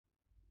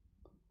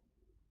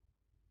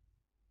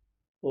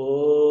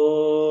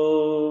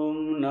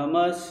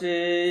नमस्ते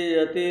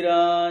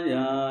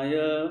यतिराजाय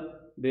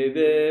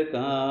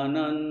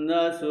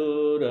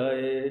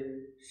विवेकानन्दसूरये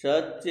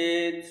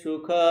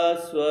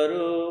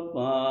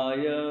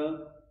सच्चित्सुखस्वरूपाय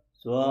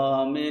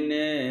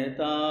स्वामिने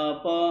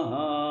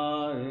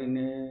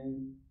तापहारिणे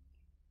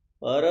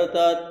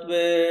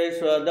परतत्त्वे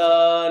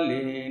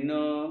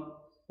स्वदालीनो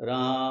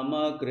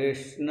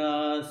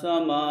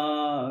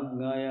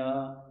रामकृष्णसमाज्ञया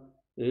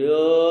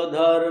यो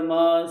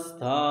धर्मस्थापनरतो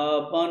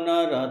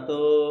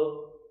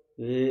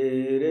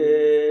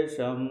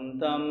वीरेशं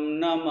तं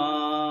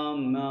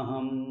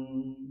नमाम्यहम्।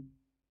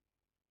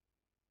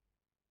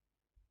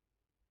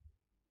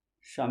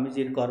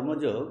 स्वामीजीर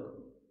कर्मयोग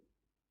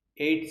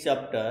 8th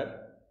chapter,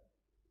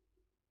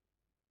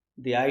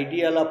 The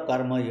Ideal of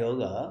Karma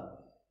Yoga,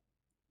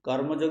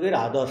 কর্মযোগের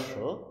আদর্শ,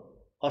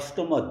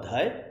 অষ্টম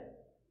অধ্যায়।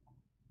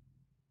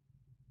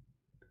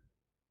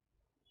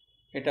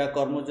 এটা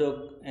কর্মযোগ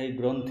এই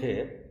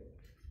গ্রন্থের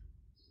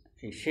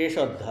এই শেষ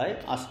অধ্যায়।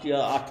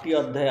 8টি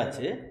অধ্যায়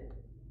আছে,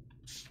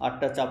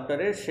 8টা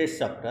চ্যাপ্টারের শেষ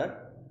চ্যাপ্টার।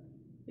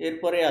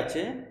 এরপরে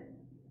আছে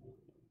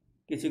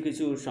কিছু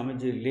কিছু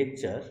স্বামীজির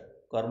লেকচার,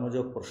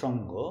 কর্মযোগ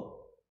প্রসঙ্গ।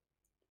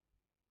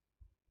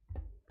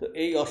 তো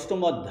এই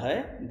অষ্টম অধ্যায়,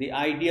 দি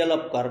আইডিয়াল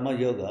অফ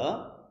কর্মযোগা,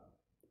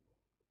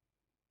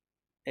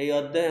 এই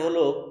অধ্যায়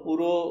হলো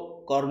পুরো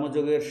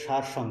কর্মযোগের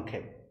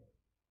সারসংক্ষেপ।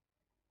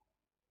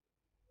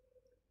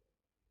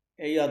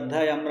 এই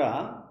অধ্যায় আমরা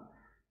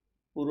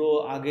পুরো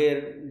আগের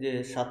যে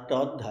 7টা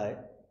অধ্যায়,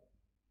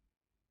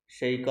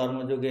 সেই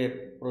কর্মযোগের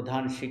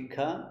প্রধান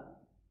শিক্ষা,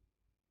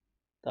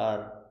 তার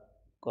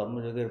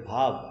কর্মযোগের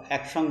ভাব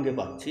একসঙ্গে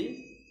পাচ্ছি।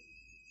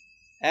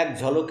 এক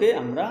ঝলকে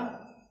আমরা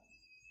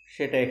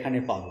সেটা এখানে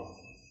পাব।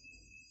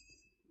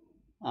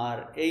 আর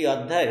এই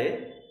অধ্যায়ে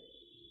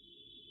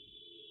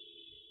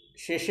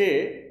শেষে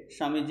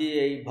স্বামীজি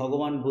এই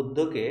ভগবান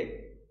বুদ্ধকে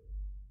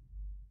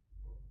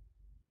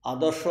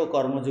আদর্শ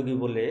কর্মযোগী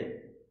বলে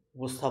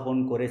উপস্থাপন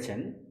করেছেন।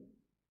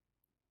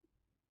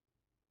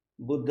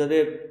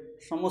 বুদ্ধদেব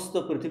সমস্ত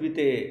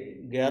পৃথিবীতে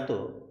জ্ঞাত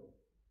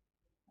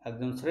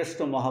একজন শ্রেষ্ঠ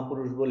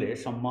মহাপুরুষ বলে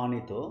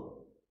সম্মানিত।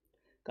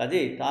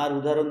 কাজেই তার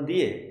উদাহরণ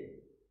দিয়ে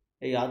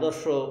এই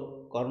আদর্শ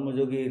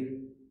কর্মযোগীর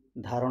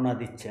ধারণা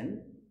দিচ্ছেন।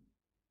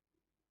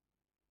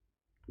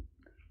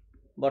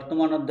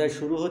 বর্তমান অধ্যায়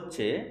শুরু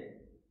হচ্ছে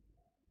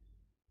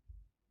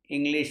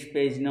ইংলিশ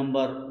পেজ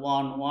নাম্বার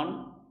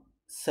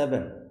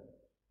 117,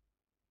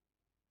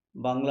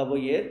 বাংলা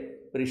বইয়ের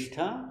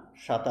পৃষ্ঠা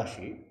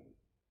 87।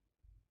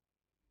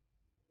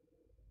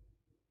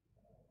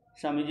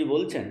 স্বামীজি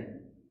বলছেন,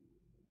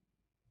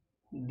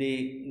 The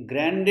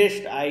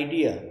grandest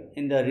idea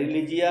in the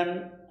religion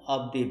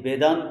of the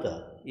Vedanta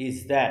is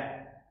that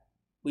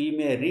we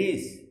may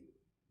reach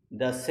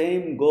the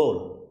same goal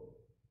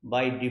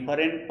by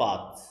different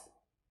paths,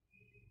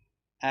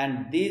 and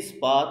these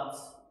paths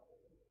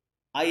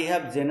I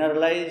have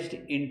generalized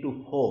into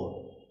 4.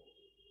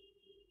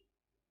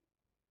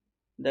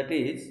 That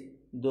is,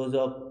 those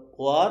of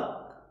work,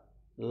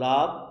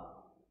 love,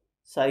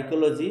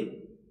 psychology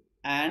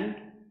and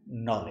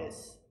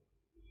knowledge.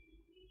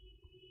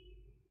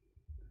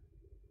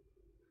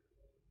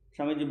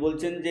 Swamiji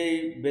বলছেন যে এই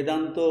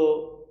বেদান্ত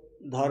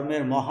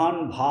ধর্মের মহান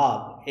ভাব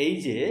এই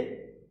যে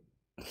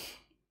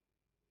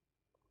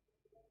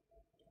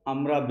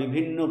আমরা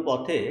বিভিন্ন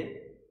পথে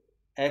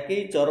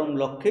একই চরম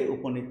লক্ষ্যে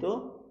উপনীত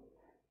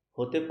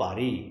হতে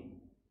পারি।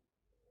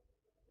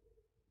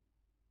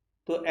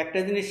 তো একটা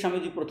জিনিস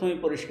স্বামীজি প্রথমেই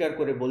পরিষ্কার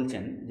করে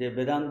বলছেন যে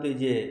বেদান্ত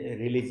যে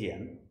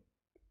রিলিজিয়ান,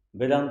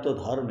 বেদান্ত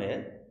ধর্মের,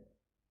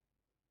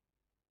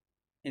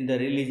 in the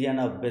religion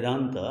of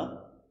Vedanta,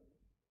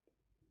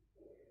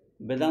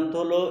 Vedanta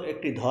হলো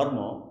একটি ধর্ম,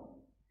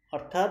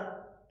 অর্থাৎ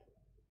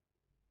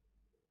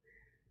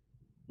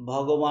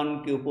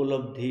ভগবানকে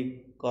উপলব্ধি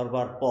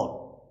করবার পথ।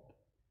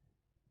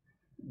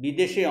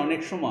 বিদেশে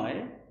অনেক সময়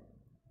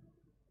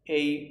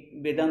এই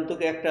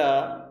বেদান্তকে একটা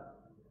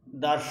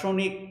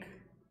দার্শনিক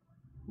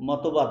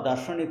মতবাদ,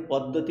 দার্শনিক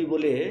পদ্ধতি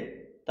বলে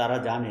তারা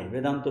জানে,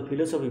 বেদান্ত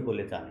ফিলোসফি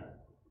বলে জানে।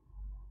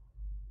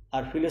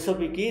 আর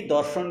ফিলোসফি কি,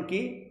 দর্শন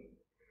কি?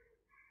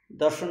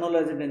 দর্শন হলো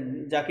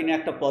যা কিনা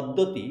একটা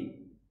পদ্ধতি,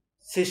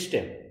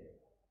 সিস্টেম,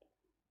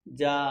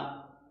 যা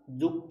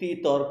যুক্তি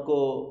তর্ক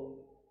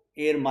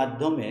এর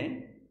মাধ্যমে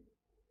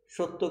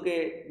সত্যকে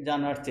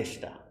জানার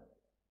চেষ্টা।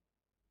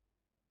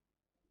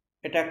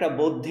 এটা একটা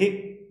বৌদ্ধিক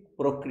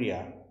প্রক্রিয়া,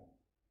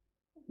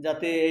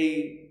 যাতে এই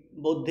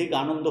বৌদ্ধিক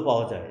আনন্দ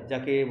পাওয়া যায়,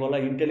 যাকে বলা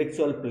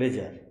ইন্টেলেকচুয়াল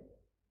প্লেজার।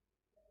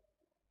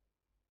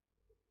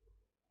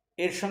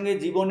 এর সঙ্গে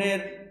জীবনের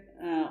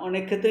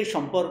অনেক ক্ষেত্রেই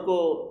সম্পর্ক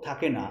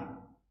থাকে না।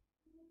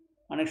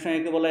 অনেক সময়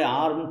একে বলা হয়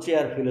আর্ম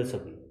চেয়ার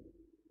ফিলোসফি,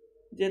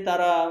 যে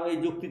তারা এই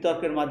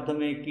যুক্তিতর্কের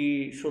মাধ্যমে কি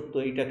সত্য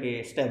এইটাকে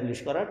এস্টাবলিশ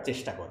করার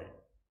চেষ্টা করে।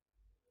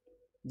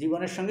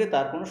 জীবনের সঙ্গে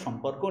তার কোনো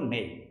সম্পর্ক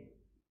নেই।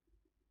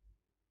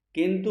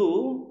 কিন্তু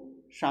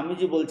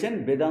স্বামীজি বলছেন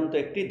বেদান্ত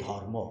একটি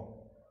ধর্ম,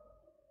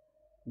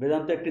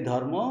 বেদান্ত একটি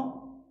ধর্ম,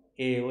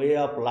 এ ওয়ে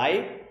অফ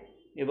লাইফ,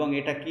 এবং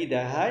এটা কি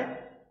দেখায়?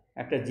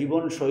 একটা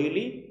জীবন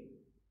শৈলী,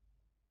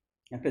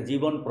 একটা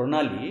জীবন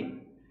প্রণালী।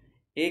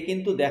 এ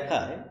কিন্তু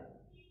দেখায়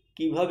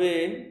কিভাবে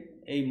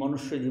এই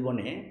মনুষ্য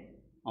জীবনে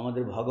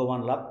আমাদের ভগবান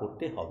লাভ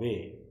করতে হবে।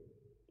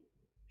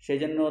 সেই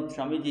জন্য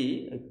স্বামীজি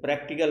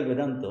প্র্যাকটিক্যাল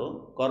বেদান্ত,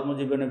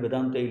 কর্মজীবনে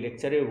বেদান্ত এই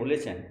লেকচারে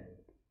বলেছেন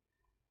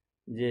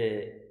যে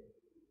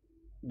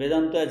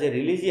Vedanta as a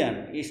religion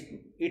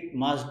it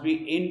must be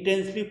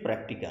intensely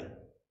practical,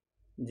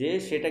 যে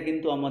সেটা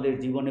কিন্তু আমাদের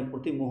জীবনে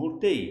প্রতি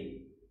মুহূর্তেই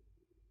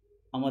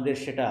আমাদের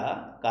সেটা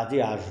কাজে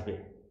আসবে,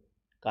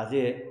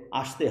 কাজে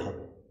আসতে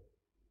হবে।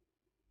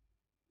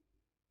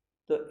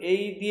 তো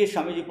এই দিয়ে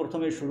স্বামীজি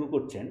প্রথমে শুরু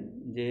করছেন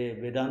যে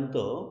Vedanta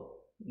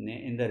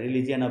in the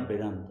religion of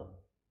Vedanta.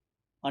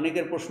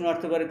 অনেকের প্রশ্ন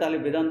আসতে পারে, তাহলে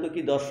বেদান্ত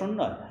কি দর্শন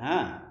নয়?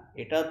 হ্যাঁ,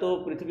 এটা তো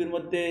পৃথিবীর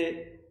মধ্যে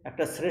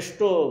একটা শ্রেষ্ঠ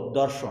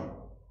দর্শন।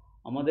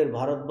 আমাদের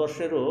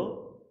ভারতবর্ষেরও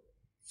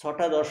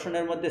 6টা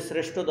দর্শনের মধ্যে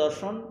শ্রেষ্ঠ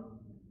দর্শন।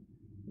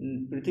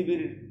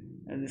 পৃথিবীর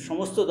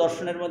সমস্ত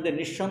দর্শনের মধ্যে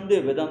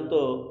নিঃসন্দেহে বেদান্ত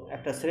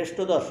একটা শ্রেষ্ঠ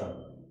দর্শন,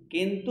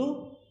 কিন্তু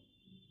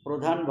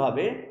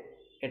প্রধানভাবে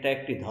এটা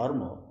একটি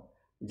ধর্ম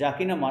যা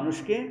কিনা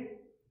মানুষকে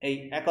এই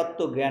একত্ব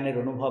জ্ঞানের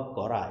অনুভব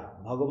করায়,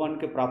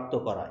 ভগবানকে প্রাপ্ত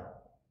করায়।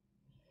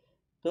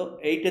 তো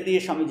এইটা দিয়ে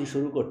স্বামীজি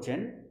শুরু করছেন,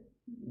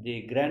 the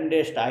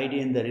grandest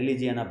idea in the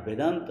religion of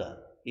Vedanta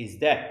is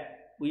that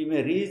we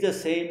may reach the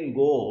same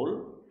goal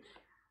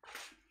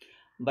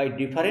by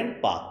different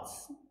paths.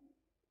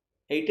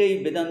 এইটাই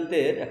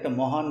বেদান্তের একটা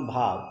মহান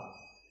ভাব,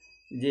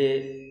 যে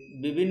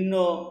বিভিন্ন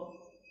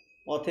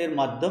পথের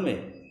মাধ্যমে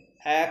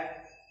এক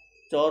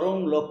চরম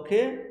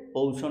লক্ষ্যে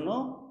পৌঁছানো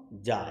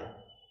যায়।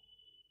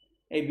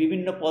 এই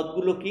বিভিন্ন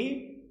পথগুলো কি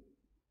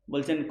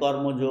বলছেন?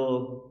 কর্মযোগ,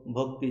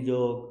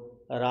 ভক্তিযোগ,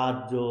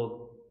 রাজযোগ,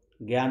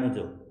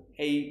 জ্ঞানযোগ।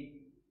 এই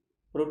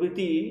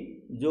প্রভৃতি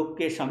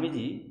যোগকে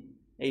স্বামীজি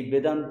এই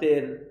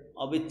বেদান্তের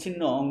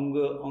অবিচ্ছিন্ন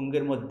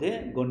অঙ্গের মধ্যে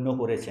গণ্য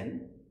করেছেন।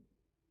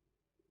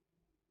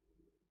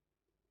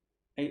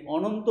 এই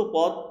অনন্ত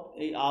পথ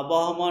এই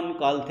আবহমান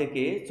কাল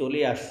থেকে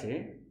চলে আসছে,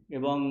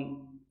 এবং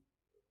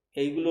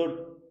এইগুলোর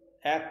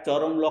এক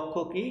চরম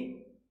লক্ষ্য কি?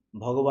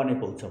 ভগবানে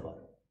পৌঁছবার।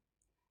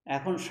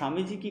 এখন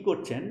স্বামীজি কি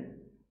করছেন?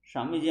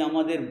 স্বামীজি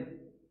আমাদের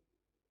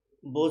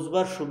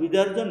বোঝবার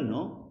সুবিধার জন্য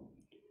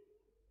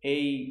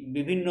এই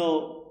বিভিন্ন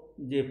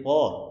যে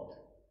পথ,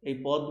 এই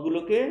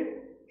পথগুলোকে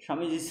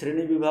স্বামীজি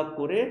শ্রেণীবিভাগ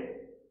করে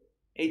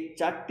এই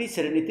 4টি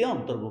শ্রেণীতে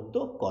অন্তর্ভুক্ত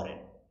করেন।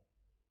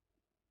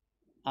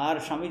 আর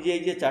স্বামীজি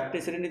এই যে 4টে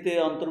শ্রেণীতে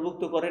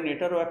অন্তর্ভুক্ত করেন,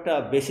 এটারও একটা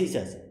বেসিস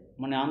আছে,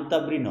 মানে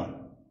আন্তাবৃ নয়।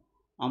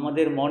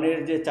 আমাদের মনের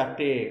যে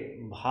 4টে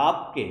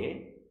ভাবকে,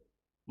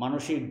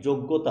 মানসিক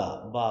যোগ্যতা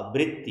বা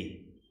বৃত্তি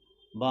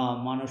বা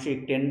মানসিক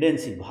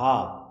টেন্ডেন্সি,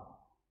 ভাব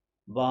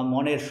বা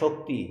মনের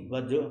শক্তি বা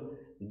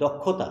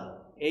দক্ষতা,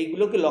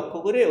 এইগুলোকে লক্ষ্য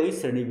করে ওই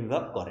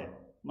শ্রেণীবিভাগ করেন।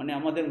 মানে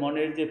আমাদের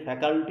মনের যে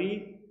ফ্যাকাল্টি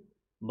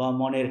বা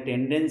মনের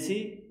টেন্ডেন্সি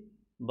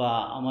বা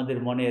আমাদের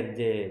মনের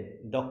যে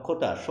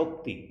দক্ষতা,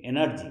 শক্তি,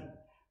 এনার্জি,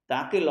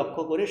 তাকে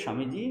লক্ষ্য করে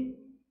স্বামীজি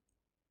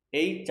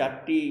এই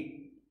 4টি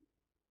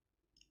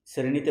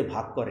শ্রেণীতে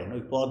ভাগ করেন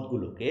ওই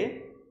পদগুলোকে।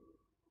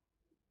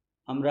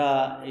 আমরা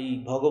এই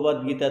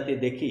ভগবদ্গীতাতে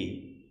দেখি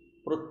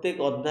প্রত্যেক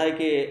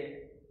অধ্যায়কে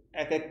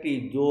এক একটি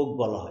যোগ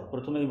বলা হয়।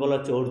 প্রথমেই বলা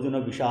হচ্ছে অর্জুন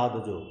বিষাদ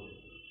যোগ,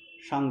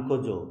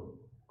 সাংখ্যযোগ,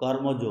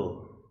 কর্মযোগ,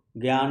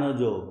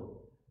 জ্ঞানযোগ।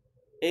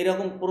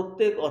 এইরকম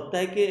প্রত্যেক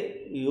অধ্যায়কে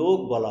যোগ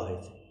বলা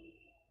হয়েছে।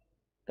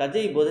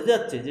 কাজেই বোঝা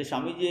যাচ্ছে যে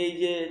স্বামীজি এই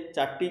যে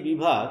 4টি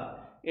বিভাগ,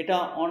 এটা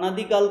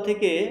অনাদিকাল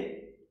থেকে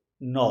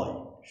নয়।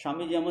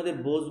 স্বামীজি আমাদের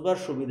বোঝবার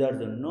সুবিধার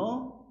জন্য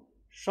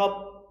সব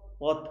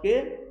পথকে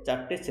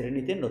 4টে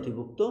শ্রেণীতে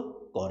নথিভুক্ত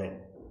করেন।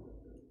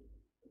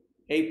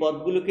 এই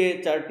পথগুলোকে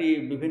 4টি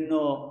বিভিন্ন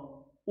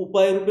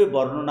উপায়রূপে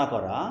বর্ণনা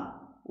করা,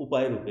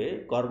 উপায়রূপে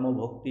কর্ম,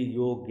 ভক্তি,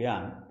 যোগ,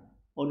 জ্ঞান।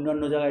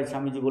 অন্যান্য জায়গায়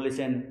স্বামীজি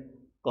বলেছেন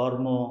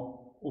কর্ম,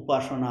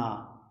 উপাসনা,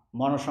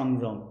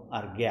 মনসংযম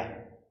আর জ্ঞান।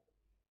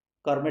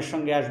 কর্মের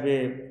সঙ্গে আসবে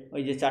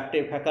ওই যে 4টে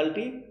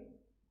faculty,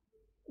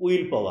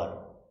 will power,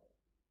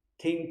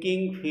 thinking,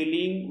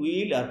 feeling,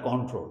 will R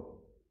control.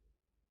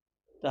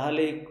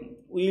 তাহলে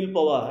উইল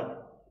পাওয়ার,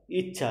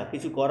 ইচ্ছা,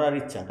 কিছু করার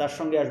ইচ্ছা, তার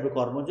সঙ্গে আসবে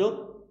কর্মযোগ।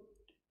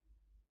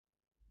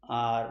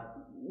 আর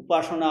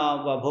উপাসনা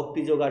বা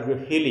ভক্তিযোগ আসবে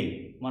ফিলিং,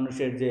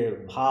 মানুষের যে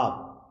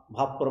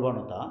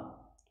ভাবপ্রবণতা।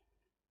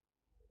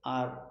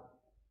 আর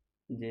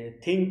যে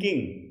থিঙ্কিং,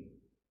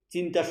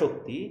 চিন্তা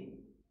শক্তি,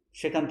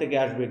 সেখান থেকে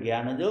আসবে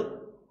জ্ঞানযোগ।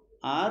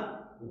 আর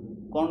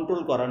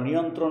কন্ট্রোল করা,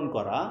 নিয়ন্ত্রণ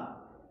করা,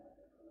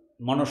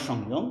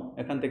 মনঃসংযম,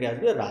 এখান থেকে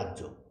আসবে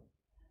রাজযোগ।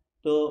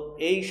 তো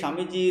এই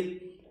স্বামীজির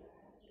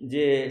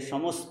যে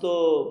সমস্ত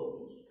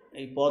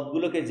এই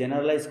পদগুলোকে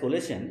জেনারেলাইজ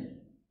করেছেন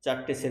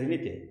 4টে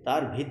শ্রেণীতে,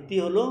 তার ভিত্তি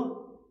হলো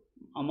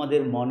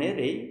আমাদের মনের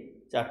এই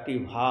 4টি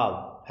ভাব,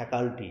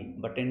 ফ্যাকাল্টি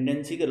বা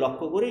টেন্ডেন্সিকে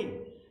লক্ষ্য করেই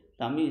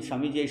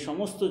স্বামীজি এই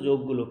সমস্ত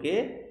যোগগুলোকে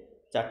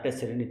 4টে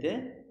শ্রেণীতে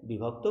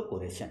বিভক্ত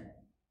করেছেন।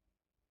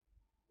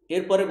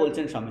 এরপরে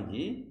বলছেন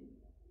Swamiji,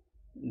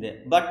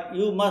 but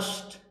you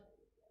must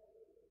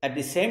at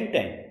the same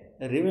time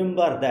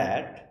remember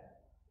that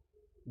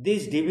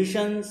these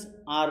divisions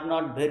are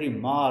not very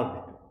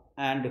marked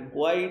and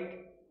quite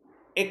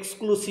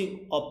exclusive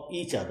of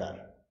each other.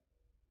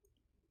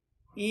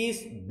 Each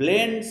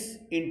blends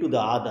into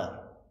the other.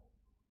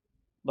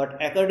 but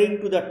according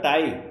to the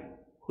type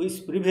which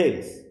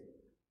prevails,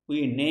 we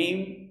name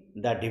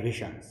the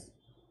divisions.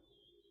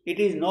 It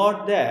is not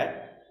that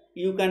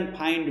you can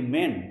find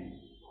men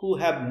who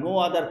have no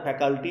other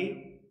faculty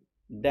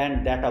than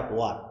that of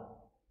work,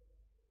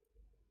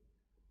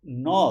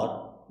 nor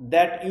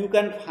that you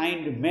can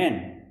find men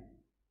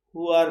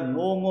who are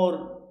no more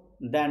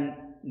than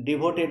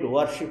devoted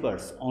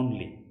worshippers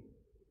only,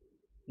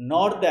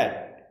 nor that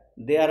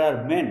there are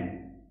men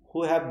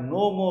who have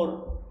no more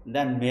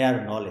than mere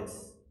knowledge.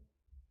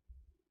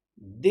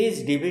 These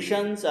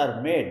divisions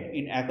are made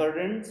in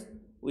accordance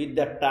with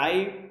the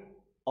type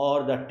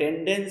or the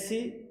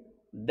tendency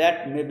that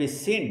may be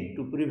seen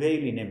to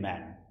prevail in a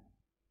man.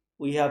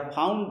 We have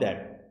found that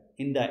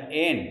in the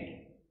end,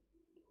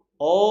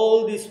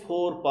 all these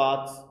four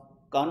paths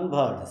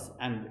converge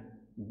and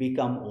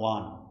become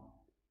one.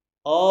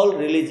 All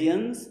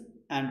religions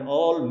and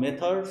all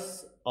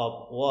methods of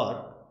work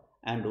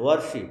and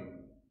worship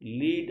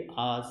lead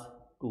us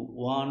to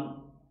one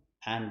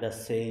and the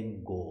same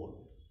goal.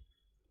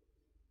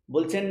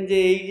 বলছেন যে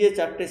এই যে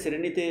চারটে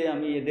শ্রেণীতে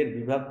আমি এদের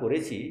বিভাগ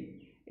করেছি,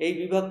 এই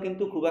বিভাগ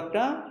কিন্তু খুব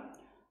একটা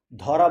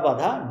ধরা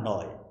বাঁধা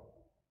নয়,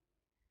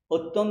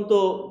 অত্যন্ত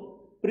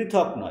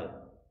পৃথক নয়,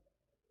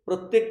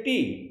 প্রত্যেকটি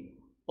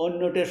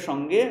অন্যটার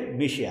সঙ্গে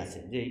মিশে আছে,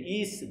 যে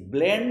is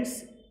blends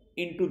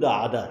into the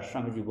other,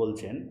 Swamiji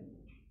বলছেন।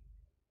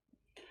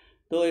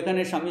 তো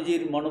এখানে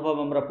স্বামীজির মনোভাব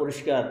আমরা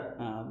পরিষ্কার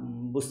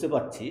বুঝতে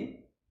পারছি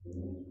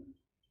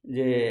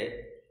যে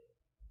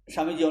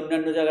স্বামীজি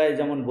অন্যান্য জায়গায়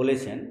যেমন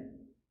বলেছেন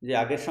যে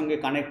আগের সঙ্গে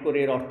কানেক্ট করে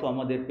এর অর্থ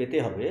আমাদের পেতে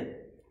হবে।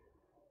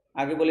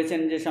 আগে বলেছেন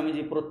যে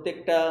স্বামীজি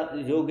প্রত্যেকটা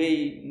যোগেই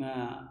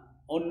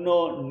অন্য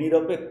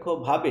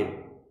নিরপেক্ষভাবে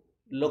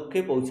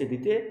লক্ষ্যে পৌঁছে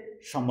দিতে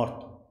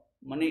সমর্থ,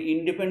 মানে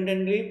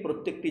ইন্ডিপেন্ডেন্টলি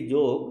প্রত্যেকটি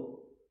যোগ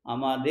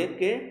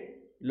আমাদেরকে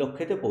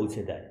লক্ষ্যেতে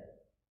পৌঁছে দেয়।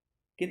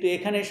 কিন্তু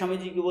এখানে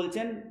স্বামীজি কি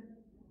বলছেন,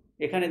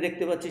 এখানে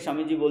দেখতে পাচ্ছি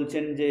স্বামীজি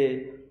বলছেন যে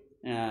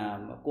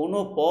কোনো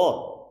পথ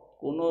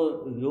কোনো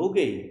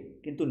যোগেই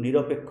কিন্তু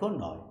নিরপেক্ষ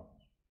নয়।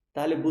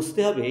 তাহলে বুঝতে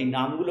হবে এই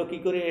নামগুলো কি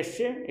করে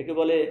এসছে। একে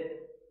বলে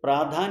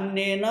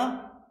প্রাধান্যেন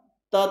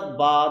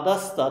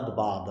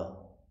তদ্বাদস্তদ্বাদ,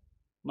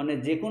 মানে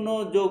যে কোনো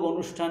যোগ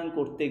অনুষ্ঠান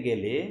করতে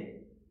গেলে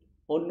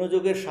অন্য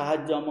যোগের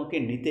সাহায্য আমাকে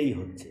নিতেই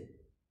হচ্ছে,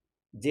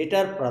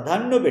 যেটার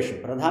প্রাধান্য বেশি,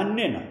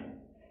 প্রাধান্যে নয়,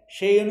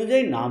 সেই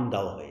অনুযায়ী নাম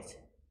দেওয়া হয়েছে।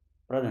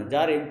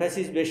 যার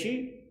এমফ্যাসিস বেশি,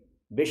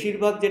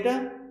 বেশিরভাগ যেটা,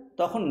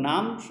 তখন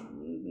নাম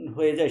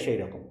হয়ে যায় সেই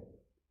রকম।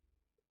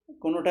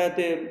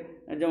 কোনোটাতে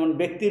যেমন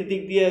ব্যক্তির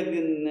দিক দিয়ে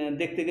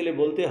দেখতে গেলে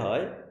বলতে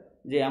হয়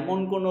যে এমন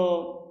কোনো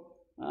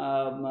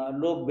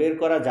লোক বের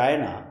করা যায়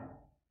না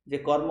যে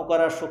কর্ম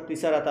করার শক্তি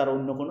ছাড়া তার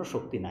অন্য কোনো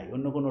শক্তি নাই,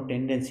 অন্য কোনো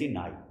টেন্ডেন্সি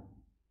নাই,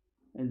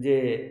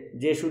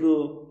 যে শুধু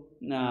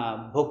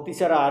ভক্তি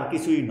ছাড়া আর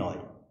কিছুই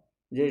নয়,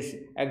 যে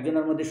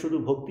একজনের মধ্যে শুধু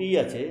ভক্তিই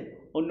আছে,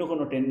 অন্য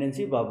কোনো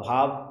টেন্ডেন্সি বা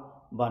ভাব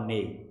বা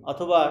নেই,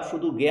 অথবা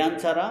শুধু জ্ঞান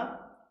ছাড়া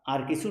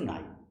আর কিছু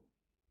নাই।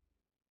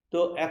 তো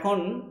এখন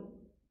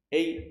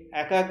এই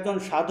এক একজন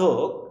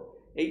সাধক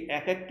এই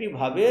এক একটি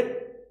ভাবের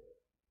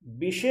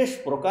বিশেষ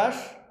প্রকাশ,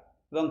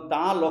 এবং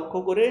তা লক্ষ্য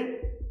করে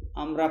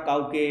আমরা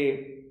কাউকে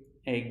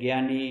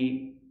জ্ঞানী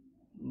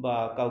বা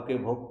কাউকে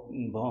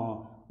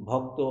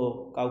ভক্ত,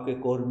 কাউকে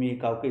কর্মী,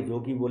 কাউকে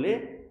যোগী বলে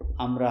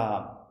আমরা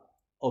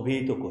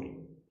অভিহিত করি।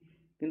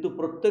 কিন্তু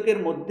প্রত্যেকের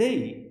মধ্যেই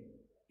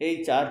এই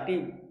চারটি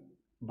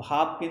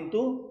ভাব কিন্তু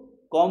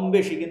কম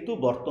বেশি কিন্তু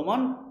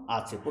বর্তমান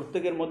আছে,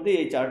 প্রত্যেকের মধ্যেই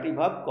এই চারটি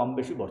ভাব কম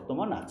বেশি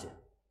বর্তমান আছে।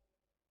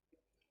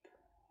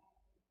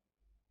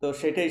 তো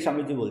সেটাই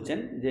স্বামীজি বলছেন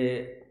যে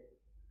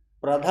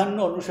প্রাধান্য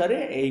অনুসারে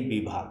এই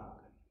বিভাগ,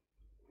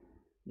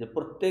 যে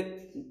প্রত্যেক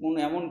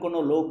এমন কোনো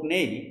লোক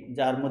নেই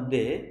যার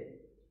মধ্যে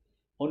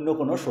অন্য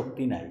কোনো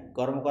শক্তি নাই,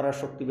 কর্ম করার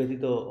শক্তি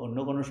ব্যতীত অন্য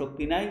কোনো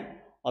শক্তি নাই,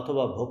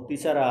 অথবা ভক্তি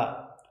ছাড়া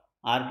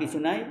আর কিছু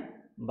নাই,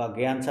 বা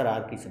জ্ঞান ছাড়া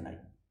আর কিছু নাই।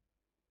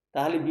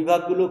 তাহলে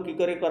বিভাগগুলো কি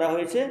করে করা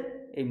হয়েছে?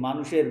 এই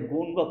মানুষের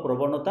গুণ বা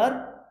প্রবণতার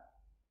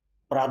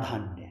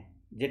প্রাধান্যে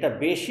যেটা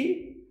বেশি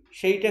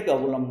সেইটাকে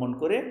অবলম্বন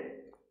করে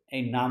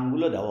এই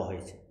নামগুলো দেওয়া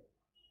হয়েছে।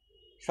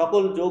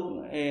 সকল যোগ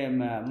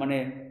মানে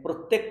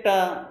প্রত্যেকটা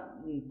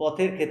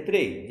পথের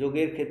ক্ষেত্রেই,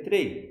 যোগের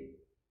ক্ষেত্রেই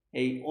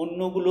এই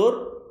অন্যগুলোর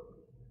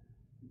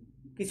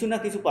কিছু না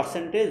কিছু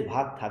পার্সেন্টেজ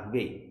ভাগ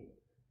থাকবেই।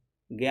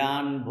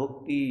 জ্ঞান,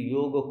 ভক্তি,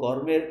 যোগ ও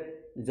কর্মের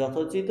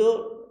যথোচিত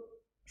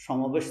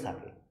সমাবেশ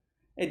থাকে।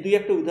 এই দুই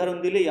একটা উদাহরণ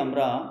দিলেই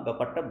আমরা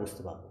ব্যাপারটা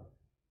বুঝতে পারব।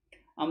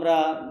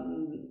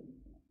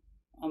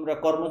 আমরা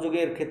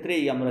কর্মযোগের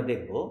ক্ষেত্রেই আমরা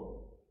দেখব,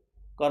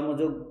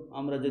 কর্মযোগ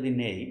আমরা যদি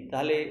নেই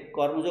তাহলে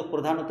কর্মযোগ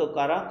প্রধানত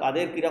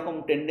কাদের কীরকম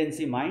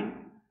টেন্ডেন্সি মাইন্ড,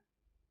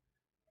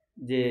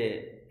 যে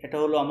এটা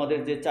হলো আমাদের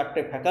যে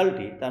চারটে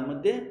ফ্যাকাল্টি, তার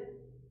মধ্যে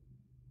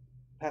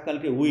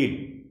ফ্যাকাল্টি উইল,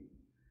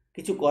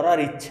 কিছু করার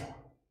ইচ্ছা।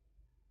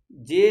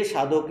 যে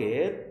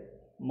সাধকের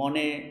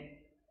মনে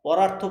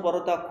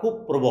পরার্থপরতা খুব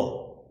প্রবল,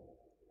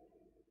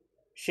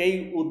 সেই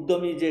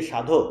উদ্যমী যে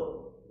সাধক,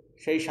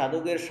 সেই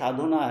সাধকের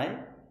সাধনায়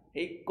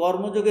এই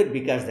কর্মযোগের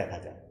বিকাশ দেখা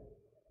যায়।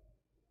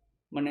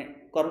 মানে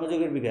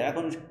কর্মযোগের বিকাশ।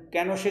 এখন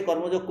কেন সে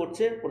কর্মযোগ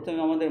করছে? প্রথমে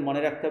আমাদের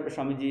মনে রাখতে হবে,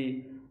 স্বামীজি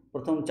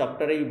প্রথম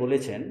চ্যাপ্টারেই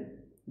বলেছেন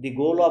দি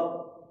goal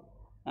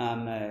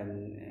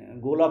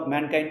of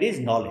mankind is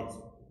knowledge.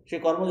 সে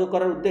কর্মযোগ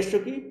করার উদ্দেশ্য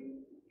কি?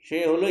 সে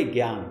হলো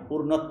জ্ঞান,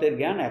 পূর্ণত্বের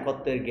জ্ঞান,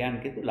 একত্বের জ্ঞান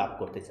কিন্তু লাভ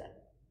করতে চায়।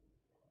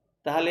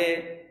 তাহলে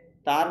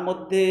তার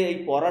মধ্যে এই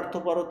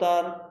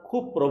পরার্থপরতার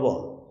খুব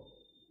প্রবল,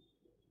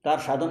 তার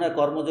সাধনায়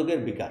কর্মযোগের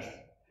বিকাশ।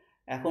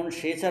 এখন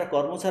সে ছাড়া,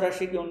 কর্ম ছাড়া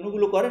সে কি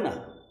অন্যগুলো করে না?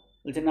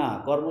 বলছে না,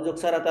 কর্মযোগ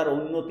ছাড়া তার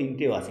অন্য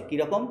তিনটেও আছে।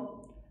 কীরকম?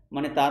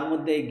 মানে তার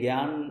মধ্যে এই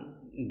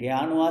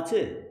জ্ঞানও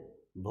আছে,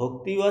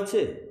 ভক্তিও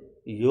আছে,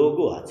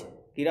 যোগও আছে।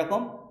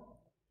 কীরকম?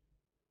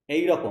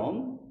 এই রকম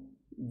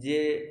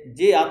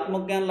যে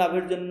আত্মজ্ঞান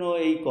লাভের জন্য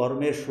এই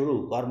কর্মের শুরু,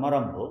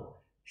 কর্মারম্ভ,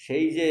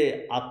 সেই যে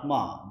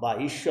আত্মা বা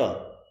ঈশ্বর,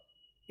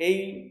 এই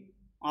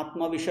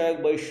আত্মা বিষয়ক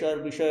বা ঈশ্বর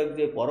বিষয়ক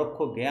যে পরোক্ষ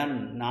জ্ঞান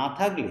না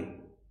থাকলে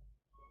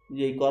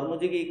যে এই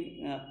কর্মযোগী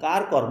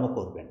কার কর্ম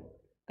করবেন?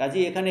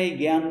 কাজেই এখানে এই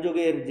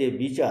জ্ঞানযোগের যে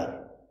বিচার,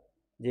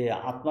 যে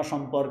আত্মা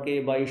সম্পর্কে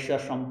বা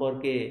ঈশ্বর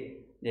সম্পর্কে,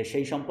 যে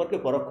সেই সম্পর্কে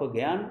পরোক্ষ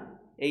জ্ঞান,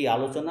 এই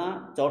আলোচনা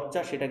চর্চা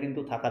সেটা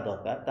কিন্তু থাকা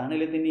দরকার।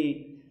 তাহলে তিনি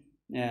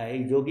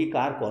এই যোগী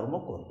কার কর্ম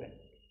করবেন,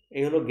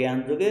 এই হলো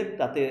জ্ঞানযোগের,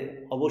 তাতে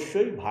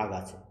অবশ্যই ভাগ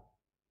আছে।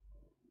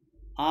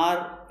 আর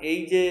এই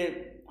যে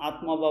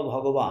আত্মা বা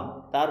ভগবান,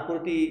 তার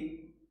প্রতি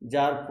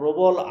যার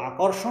প্রবল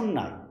আকর্ষণ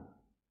নাই,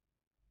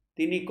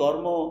 তিনি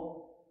কর্ম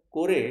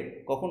করে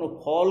কখনো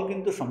ফল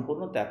কিন্তু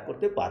সম্পূর্ণ ত্যাগ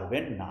করতে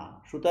পারবেন না।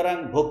 সুতরাং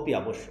ভক্তি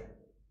আবশ্যক।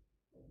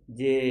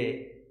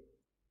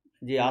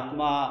 যে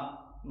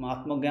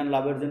আত্মজ্ঞান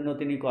লাভের জন্য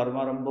তিনি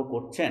কর্মারম্ভ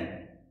করছেন,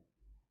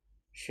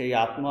 সেই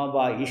আত্মা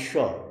বা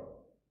ঈশ্বর,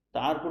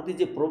 তার প্রতি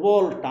যে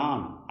প্রবল টান,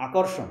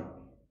 আকর্ষণ,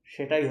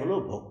 সেটাই হলো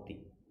ভক্তি।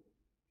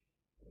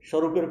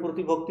 স্বরূপের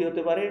প্রতি ভক্তি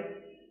হতে পারে,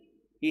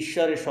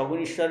 ঈশ্বরের, সগুণ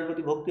ঈশ্বরের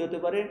প্রতি ভক্তি হতে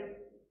পারে।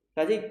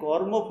 কাজেই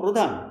কর্ম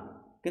প্রধান,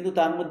 কিন্তু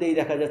তার মধ্যেই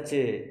দেখা যাচ্ছে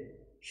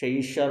সেই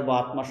ঈশ্বর বা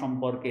আত্মা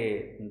সম্পর্কে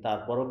তার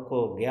পরোক্ষ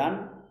জ্ঞান,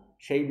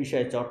 সেই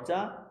বিষয়ে চর্চা,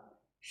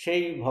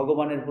 সেই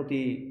ভগবানের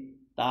প্রতি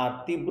তার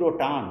তীব্র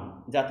টান,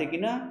 যাতে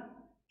কিনা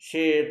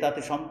সে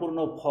তাতে সম্পূর্ণ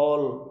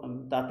ফল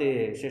তাতে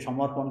সে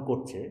সমর্পণ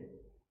করছে।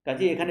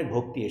 কাজেই এখানে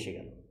ভক্তি এসে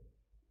গেল।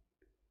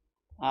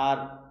 আর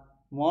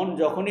মন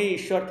যখনই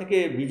ঈশ্বর থেকে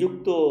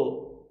বিযুক্ত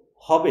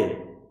হবে,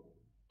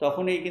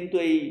 তখনই কিন্তু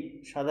এই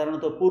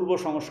সাধারণত পূর্ব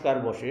সংস্কার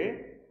বসে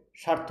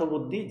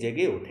স্বার্থবুদ্ধি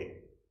জেগে ওঠে।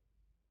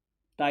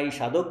 তাই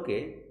সাধককে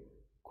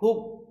খুব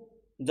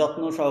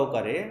যত্ন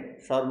সহকারে,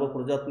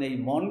 সর্বপ্রযত্নে এই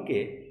মনকে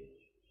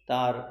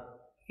তার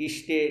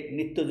ইষ্টে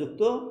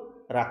নিত্যযুক্ত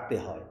রাখতে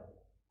হয়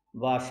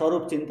বা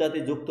স্বরূপ চিন্তাতে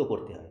যুক্ত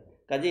করতে হয়।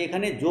 কাজে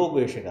এখানে যোগ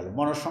এসে গেল,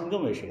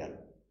 মনঃসংযম এসে গেল।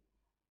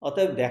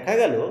 অতএব দেখা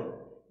গেল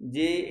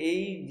যে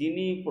এই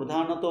যিনি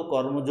প্রধানত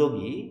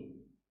কর্মযোগী,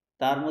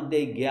 তার মধ্যে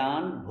এই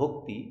জ্ঞান,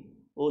 ভক্তি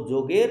ও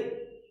যোগের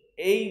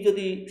এই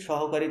যদি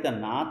সহকারিতা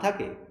না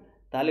থাকে,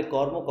 তাহলে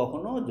কর্ম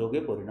কখনো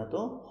যোগে পরিণত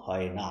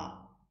হয় না।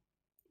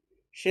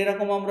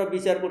 সেরকম আমরা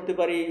বিচার করতে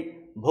পারি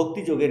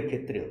ভক্তিযোগের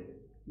ক্ষেত্রেও,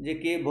 যে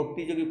কে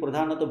ভক্তিযোগী,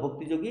 প্রধানত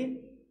ভক্তিযোগী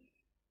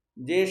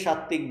যে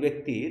সাত্ত্বিক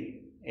ব্যক্তির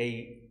এই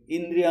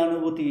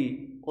ইন্দ্রিয়ানুভূতি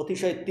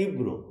অতিশয়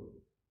তীব্র,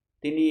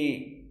 তিনি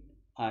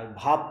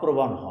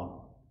ভাবপ্রবণ হন,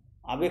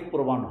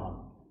 আবেগপ্রবণ হন,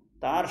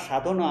 তার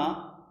সাধনা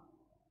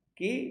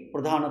কি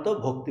প্রধানত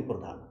ভক্তি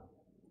প্রধান।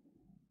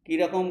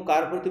 কীরকম?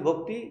 কার প্রতি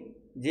ভক্তি?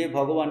 যে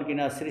ভগবান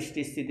কিনা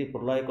সৃষ্টি স্থিতি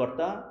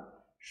প্রলয়কর্তা,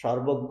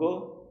 সর্বজ্ঞ,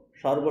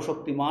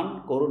 সর্বশক্তিমান,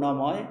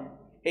 করুণাময়,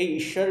 এই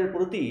ঈশ্বরের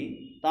প্রতি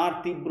তার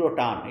তীব্র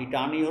টান, এই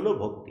টানই হলো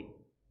ভক্তি।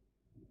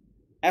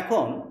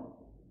 এখন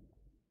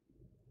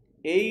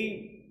এই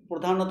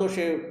প্রধানত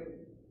সে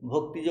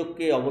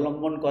ভক্তিযোগকে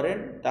অবলম্বন করেন,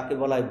 তাকে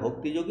বলা হয়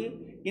ভক্তিযোগী।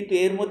 কিন্তু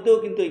এর মধ্যেও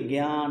কিন্তু এই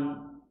জ্ঞান,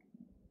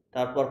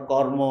 তারপর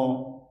কর্ম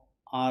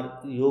আর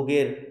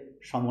যোগের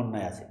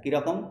সমন্বয় আছে।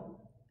 কীরকম?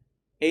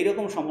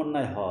 এইরকম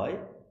সমন্বয় হয়,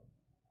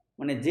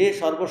 মানে যে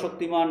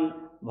সর্বশক্তিমান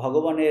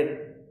ভগবানের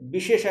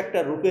বিশেষ একটা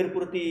রূপের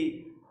প্রতি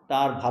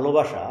তার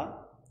ভালোবাসা,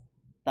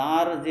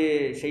 তার যে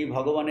সেই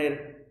ভগবানের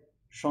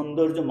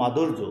সৌন্দর্য,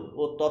 মাধুর্য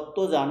ও তত্ত্ব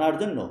জানার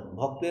জন্য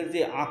ভক্তের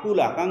যে আকুল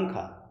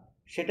আকাঙ্ক্ষা,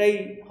 সেটাই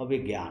হবে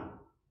জ্ঞান,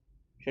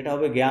 সেটা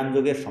হবে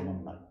জ্ঞানযোগের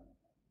সমন্বয়।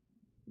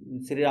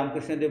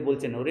 শ্রীরামকৃষ্ণদেব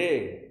বলছেন, ওরে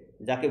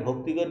যাকে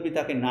ভক্তি করবি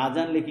তাকে না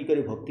জানলে কি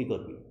করে ভক্তি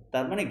করবি?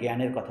 তার মানে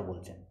জ্ঞানের কথা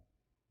বলছেন,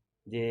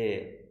 যে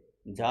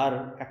যার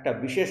একটা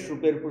বিশেষ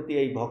রূপের প্রতি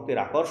এই ভক্তের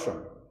আকর্ষণ,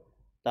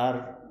 তার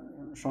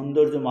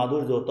সৌন্দর্য,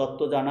 মাধুর্য,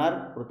 তত্ত্ব জানার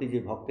প্রতি যে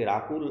ভক্তের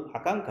আকুল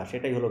আকাঙ্ক্ষা,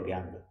 সেটাই হলো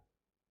জ্ঞানযোগ।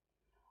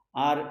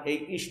 আর এই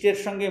ইষ্টের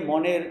সঙ্গে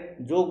মনের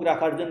যোগ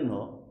রাখার জন্য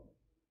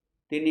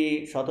তিনি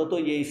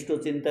সততই এই ইষ্ট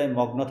চিন্তায়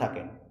মগ্ন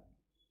থাকেন।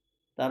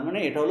 তার মানে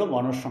এটা হলো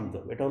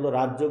মনঃসংযোগ, এটা হলো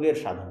রাজযোগের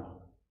সাধনা।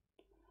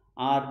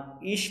 আর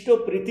ইষ্ট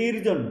প্রীতির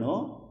জন্য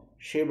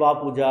সেবা,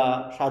 পূজা,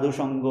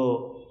 সাধুসঙ্গ,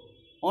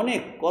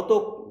 অনেক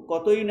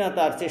কতই না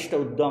তার চেষ্টা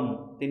উদ্যম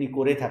তিনি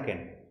করে থাকেন।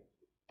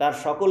 তার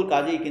সকল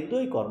কাজেই কিন্তু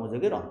এই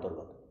কর্মযোগের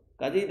অন্তর্গত।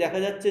 কাজেই দেখা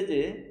যাচ্ছে যে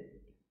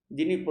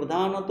যিনি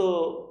প্রধানত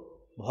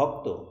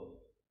ভক্ত,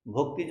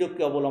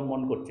 ভক্তিযোগকে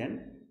অবলম্বন করছেন,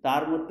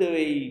 তার মধ্যেও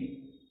এই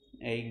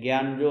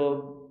জ্ঞানযোগ,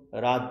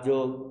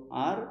 রাজযোগ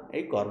আর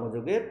এই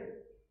কর্মযোগের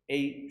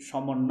এই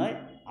সমন্বয়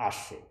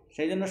আসছে।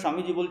 সেই জন্য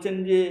স্বামীজি বলছেন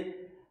যে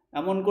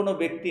এমন কোনো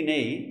ব্যক্তি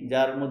নেই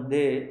যার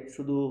মধ্যে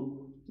শুধু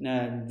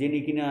যিনি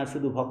কিনা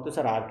শুধু ভক্ত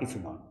ছাড়া আর কিছু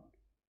নন।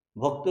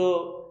 ভক্ত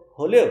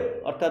হলেও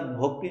অর্থাৎ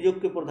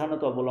ভক্তিযোগকে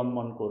প্রধানত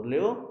অবলম্বন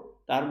করলেও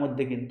তার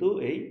মধ্যে কিন্তু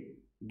এই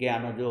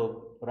জ্ঞানযোগ,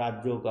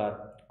 রাজযোগ আর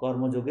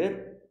কর্মযোগের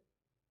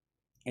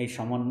এই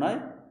সমন্বয়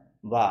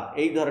বা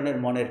এই ধরনের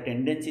মনের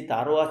টেন্ডেন্সি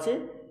তারও আছে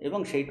এবং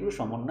সেইগুলো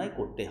সমন্বয়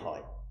করতে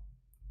হয়।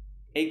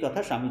 এই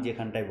কথা স্বামীজি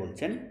এখানটায়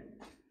বলছেন।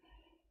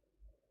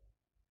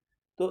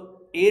 তো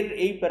এর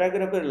এই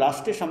প্যারাগ্রাফের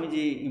লাস্টে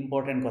স্বামীজি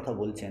ইম্পর্টেন্ট কথা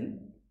বলছেন,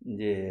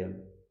 যে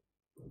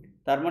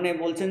তার মানে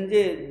বলছেন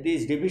যে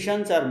this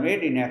divisions are made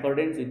in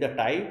accordance with the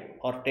type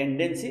or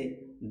tendency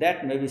that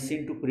may be seen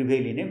two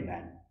prevail in a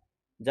man.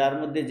 যার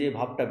মধ্যে যে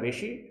ভাবটা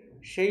বেশি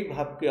সেই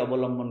ভাবকে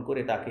অবলম্বন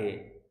করে তাকে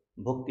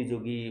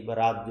ভক্তিযোগী বা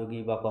রাজযোগী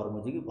বা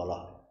কর্মযোগী বলা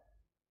হয়।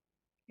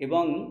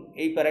 এবং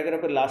এই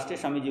প্যারাগ্রাফের লাস্টে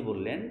স্বামীজি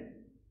বললেন,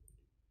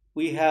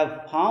 we have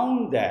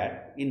found that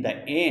in the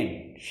end,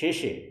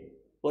 শেষে,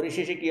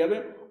 পরিশেষে কী হবে,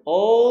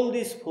 all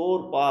this four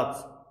paths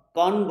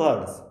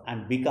converge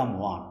and become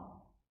one.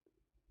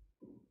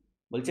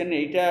 বলছেন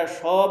এইটা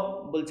সব,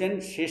 বলছেন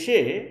শেষে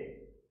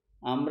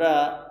আমরা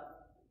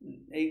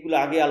এইগুলো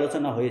আগে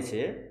আলোচনা হয়েছে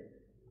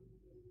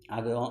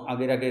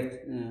আগের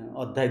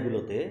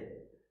অধ্যায়গুলোতে,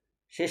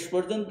 শেষ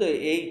পর্যন্ত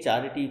এই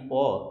চারটি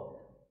পথ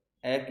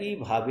একই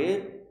ভাবের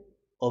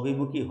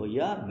অভিমুখী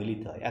হইয়া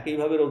মিলিত হয়। একই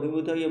ভাবের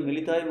অভিমুখী হইয়া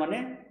মিলিত হয় মানে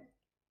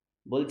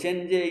বলছেন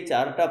যে এই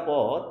চারটা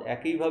পথ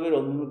একই ভাবের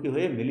অভিমুখী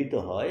হয়ে মিলিত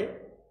হয়,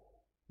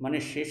 মানে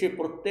শেষে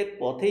প্রত্যেক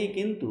পথেই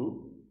কিন্তু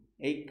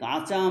এই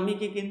কাঁচা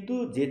আমিকে কিন্তু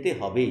যেতে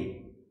হবেই।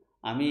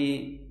 আমি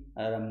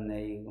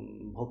এই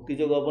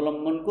ভক্তিযোগ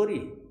অবলম্বন করি,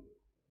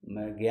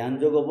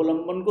 জ্ঞানযোগ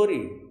অবলম্বন করি,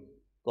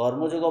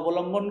 কর্মযোগ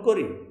অবলম্বন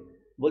করি,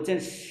 বলছেন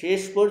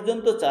শেষ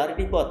পর্যন্ত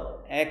চারটি পথ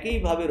একই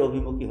ভাবের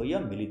অভিমুখী হইয়া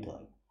মিলিত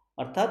হয়।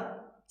 অর্থাৎ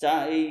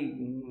এই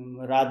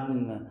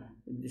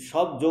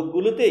সব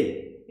যোগগুলোতেই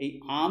এই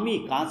আমি,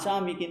 কাঁচা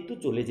আমি কিন্তু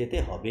চলে যেতে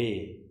হবে,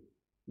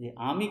 যে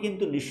আমি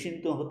কিন্তু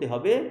নিশ্চিন্ত হতে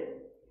হবে।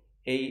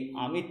 এই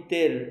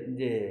আমিত্বের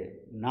যে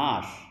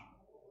নাশ,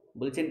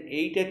 বলছেন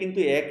এইটা কিন্তু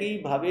একই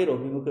ভাবের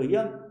অভিমুখী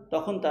হইয়া,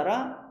 তখন তারা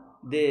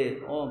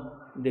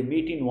they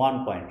meet in one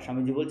point.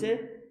 Swamiji বলছে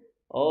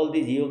all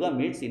these yoga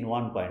meets in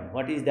one point.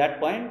 What is that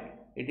point?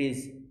 It is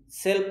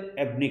self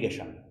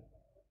abnegation,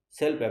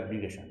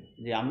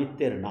 যে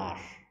আমিত্বের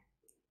নাশ।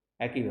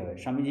 একইভাবে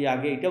স্বামীজি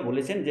আগে এটা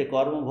বলেছেন যে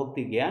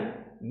কর্মভক্তি জ্ঞান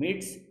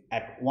মিটস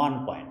অ্যাট ওয়ান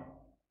পয়েন্ট,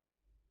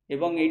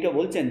 এবং এইটা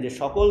বলছেন যে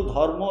সকল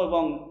ধর্ম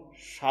এবং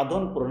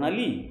সাধন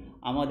প্রণালী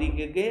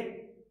আমাদিগকে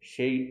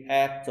সেই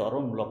এক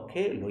চরম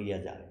লক্ষ্যে লইয়া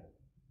যায়।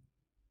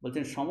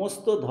 বলছেন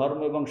সমস্ত ধর্ম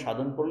এবং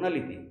সাধন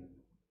প্রণালীতে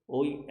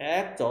ওই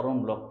এক চরম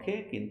লক্ষ্যে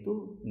কিন্তু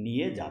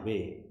নিয়ে যাবে।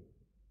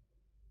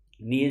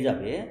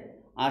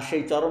 আর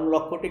সেই চরম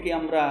লক্ষ্যটিকে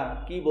আমরা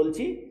কি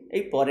বলছি,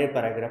 এই পরের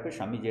প্যারাগ্রাফে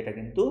স্বামী যেটা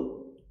কিন্তু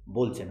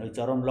বলছেন ওই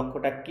চরম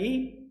লক্ষ্যটা কি।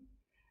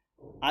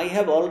 আই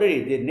হ্যাভ অলরেডি,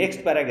 যে নেক্সট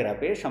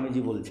প্যারাগ্রাফে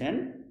স্বামীজি বলছেন,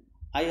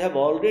 I have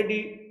already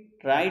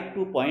tried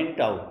to point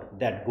out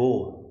that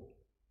goal.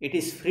 It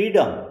is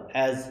freedom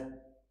as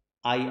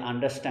I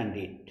understand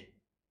it.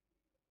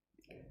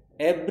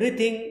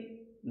 Everything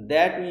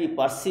that we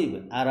perceive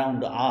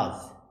around us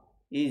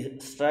is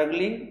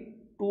struggling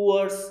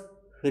towards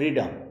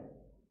freedom,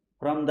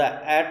 from the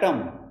atom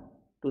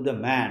to the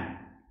man,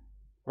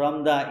 from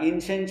the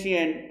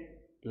insentient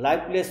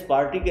lifeless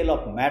particle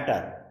of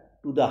matter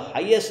to the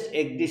highest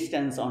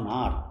existence on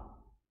earth,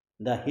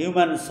 the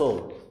human soul.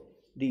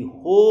 The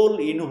whole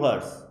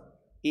universe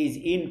is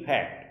in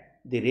fact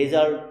the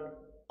result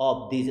of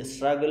this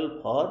struggle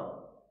for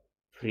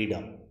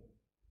freedom.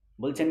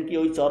 বলছেন কি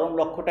ওই চরম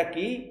লক্ষ্যটা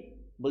কি,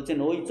 বলছেন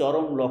ওই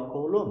চরম লক্ষ্য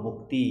হলো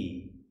মুক্তি।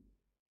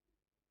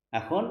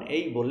 এখন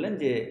এই বললেন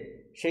যে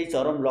সেই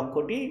চরম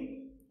লক্ষ্যটি,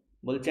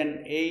 বলছেন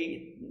এই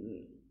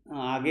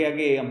আগে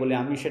বলে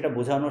আমি সেটা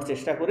বোঝানোর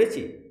চেষ্টা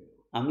করেছি,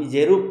 আমি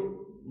যেরূপ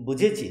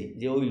বুঝেছি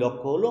যে ওই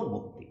লক্ষ্য হলো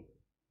মুক্তি।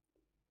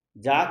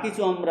 যা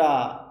কিছু আমরা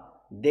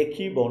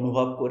দেখি বা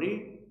অনুভব করি,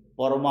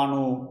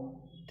 পরমাণু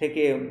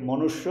থেকে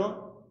মনুষ্য,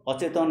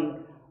 অচেতন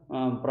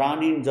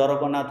প্রাণহীন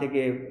জড়কণা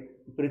থেকে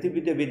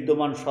পৃথিবীতে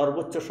বিদ্যমান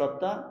সর্বোচ্চ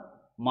সত্তা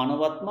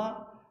মানবাত্মা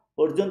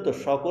পর্যন্ত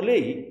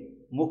সকলেই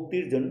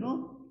মুক্তির জন্য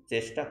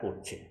চেষ্টা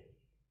করছে।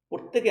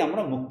 প্রত্যেকে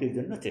আমরা মুক্তির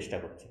জন্য চেষ্টা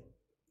করছি।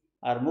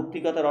 আর মুক্তি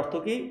কথার অর্থ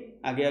কি,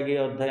 আগে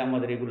অধ্যায়ে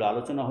আমাদের এগুলো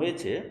আলোচনা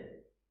হয়েছে।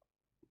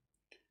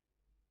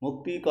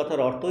 মুক্তি কথার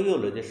অর্থই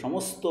হলো যে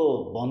সমস্ত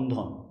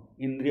বন্ধন,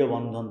 ইন্দ্রিয়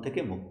বন্ধন থেকে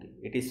মুক্তি।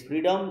 It is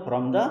freedom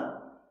from the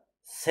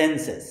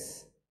senses.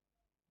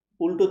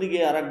 উল্টো দিকে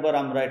আরেকবার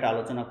আমরা এটা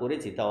আলোচনা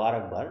করেছি, তাও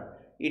আরেকবার,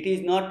 it is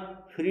not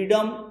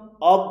freedom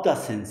of the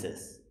senses,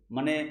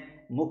 মানে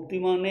মুক্তি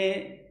মানে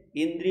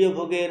ইন্দ্রিয়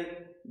ভোগের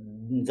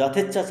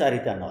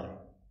যথেচ্ছাচারিতা নয়।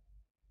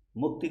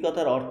 মুক্তি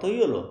কথার অর্থই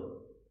হলো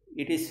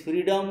it is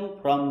freedom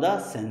from the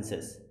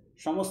senses,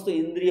 সমস্ত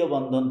ইন্দ্রিয়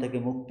বন্ধন থেকে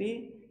মুক্তি।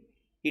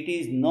 It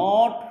is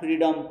not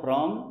freedom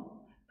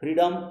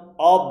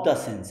of the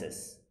senses,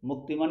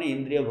 মুক্তি মানে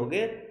ইন্দ্রিয়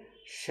ভোগের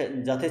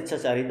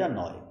যথেচ্ছাচারিতা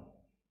নয়।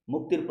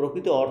 মুক্তির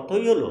প্রকৃত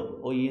অর্থই হলো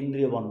ওই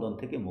ইন্দ্রিয় বন্ধন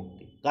থেকে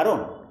মুক্তি। কারণ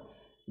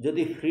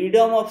যদি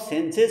ফ্রিডম অফ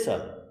সেন্সেস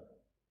হয়,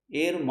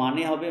 এর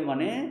মানে হবে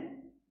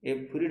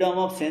ফ্রিডম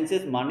অফ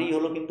সেন্সেস মানেই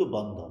হলো কিন্তু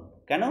বন্ধন।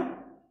 কেন?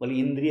 বলি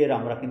ইন্দ্রিয়ের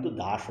আমরা কিন্তু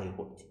দাস হয়ে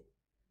পড়ছি।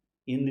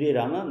 ইন্দ্রিয়ের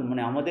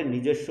আমাদের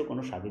নিজস্ব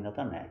কোনো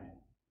স্বাধীনতা নেই,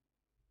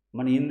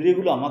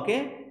 ইন্দ্রিয়গুলো আমাকে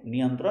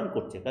নিয়ন্ত্রণ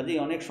করছে। কাজেই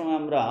অনেক সময়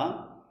আমরা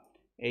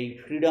এই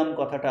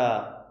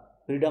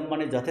ফ্রিডম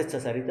মানে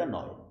যথেচ্ছাচারিতা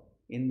নয়,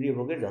 ইন্দ্রিয়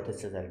ভোগের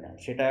যথেচ্ছাচারী নয়,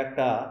 সেটা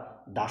একটা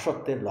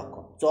দাসত্বের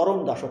লক্ষণ, চরম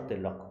দাসত্বের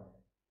লক্ষণ।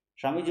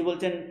 স্বামীজি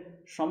বলছেন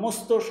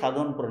সমস্ত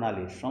সাধন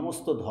প্রণালীর,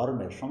 সমস্ত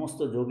ধর্মের, সমস্ত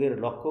যোগের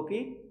লক্ষ্য কি?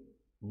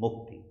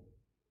 মুক্তি।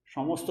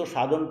 সমস্ত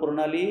সাধন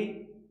প্রণালী,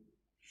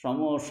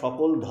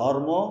 সকল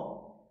ধর্ম,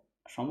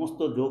 সমস্ত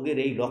যোগের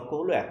এই লক্ষ্য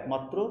হলো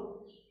একমাত্র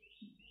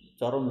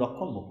চরম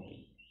লক্ষ্য মুক্তি।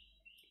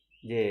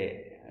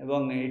 এবং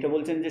এটা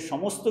বলছেন যে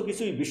সমস্ত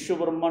কিছুই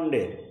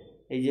বিশ্বব্রহ্মাণ্ডের,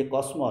 এই যে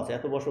কসমস,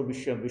 এত বড়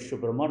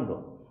বিশ্বব্রহ্মাণ্ড,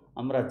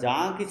 আমরা যা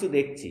কিছু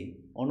দেখছি,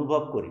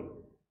 অনুভব করি,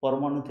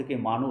 পরমাণু থেকে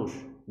মানুষ,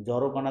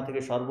 জড়কণা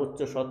থেকে সর্বোচ্চ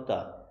সত্তা,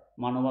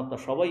 মানবতা,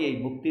 সবাই এই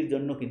মুক্তির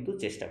জন্য কিন্তু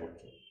চেষ্টা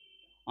করছে।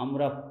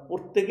 আমরা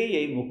প্রত্যেকেই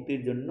এই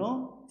মুক্তির জন্য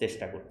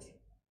চেষ্টা করছি।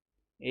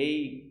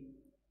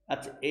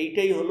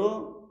 এইটাই হলো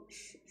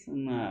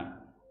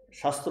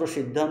শাস্ত্র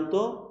সিদ্ধান্ত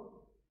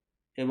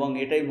এবং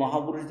এটাই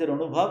মহাপুরুষদের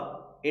অনুভব,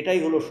 এটাই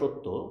হলো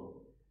সত্য।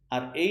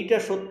 আর এইটা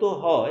সত্য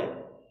হয়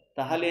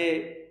তাহলে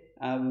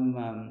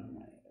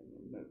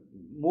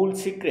মূল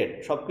সিক্রেট,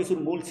 সব কিছুর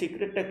মূল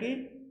সিক্রেটটা কি?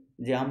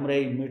 যে আমরা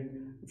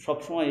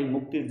সবসময় এই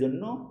মুক্তির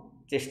জন্য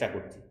চেষ্টা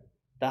করছি।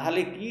 তাহলে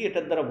কি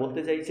এটার দ্বারা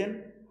বলতে চাইছেন?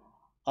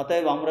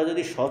 অতএব আমরা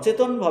যদি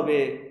সচেতনভাবে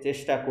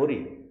চেষ্টা করি,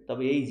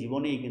 তবে এই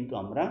জীবনেই কিন্তু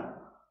আমরা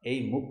এই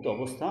মুক্ত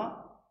অবস্থা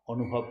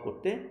অনুভব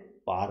করতে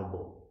পারব।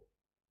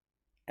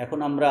 এখন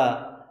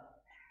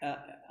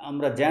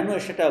আমরা যেন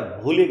সেটা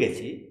ভুলে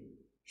গেছি,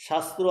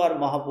 শাস্ত্র আর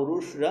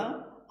মহাপুরুষরা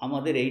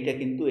আমাদের এইটা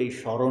কিন্তু এই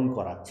স্মরণ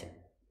করাচ্ছেন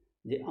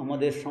যে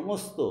আমাদের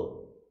সমস্ত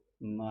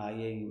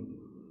এই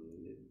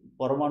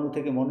পরমাণু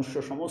থেকে মনুষ্য,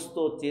 সমস্ত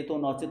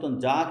চেতন অচেতন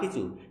যা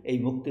কিছু, এই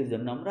মুক্তির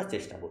জন্য আমরা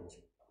চেষ্টা করছি।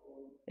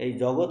 এই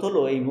জগৎ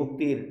হলো এই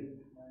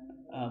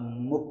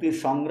মুক্তির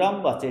সংগ্রাম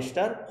বা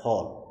চেষ্টার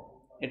ফল।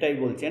 এটাই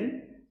বলছেন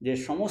যে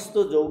সমস্ত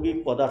যৌগিক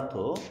পদার্থ,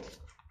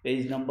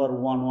 পেজ নাম্বার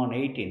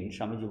 1118,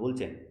 স্বামীজি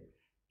বলছেন,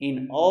 in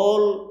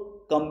all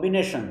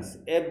combinations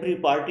every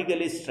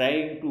particle is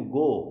trying to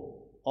go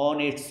on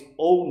its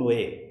own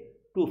way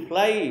to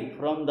fly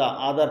from the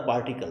other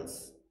particles,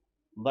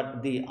 but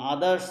the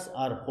others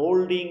are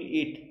holding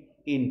it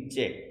in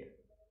check.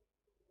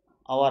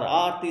 Our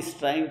earth is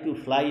trying to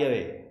fly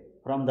away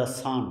from the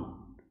sun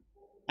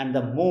and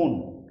the moon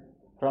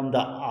from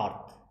the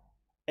earth.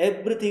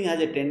 Everything has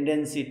a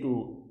tendency to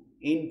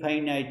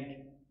infinite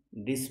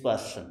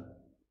dispersion.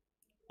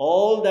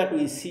 All that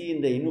we see in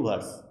the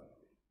universe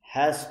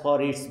has for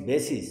its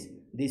basis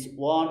this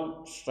one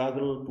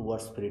struggle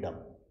towards freedom.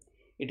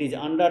 It is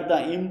under the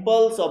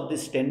impulse of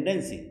this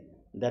tendency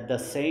that the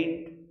saint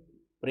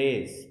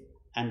prays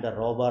and the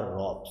robber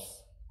robs.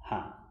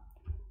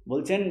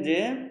 বলছেন যে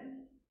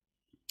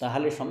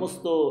তাহলে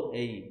সমস্ত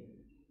এই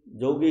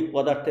যৌগিক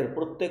পদার্থের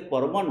প্রত্যেক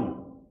পরমাণু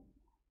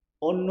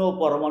অন্য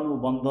পরমাণু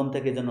বন্ধন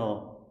থেকে যেন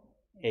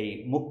এই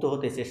মুক্ত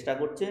হতে চেষ্টা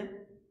করছে,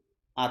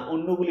 আর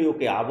অন্যগুলি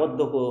ওকে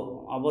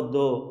আবদ্ধ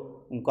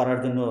করার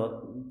জন্য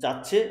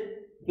চাচ্ছে।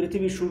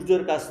 পৃথিবী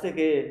সূর্যের কাছ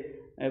থেকে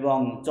এবং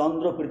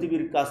চন্দ্র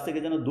পৃথিবীর কাছ থেকে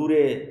যেন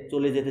দূরে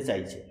চলে যেতে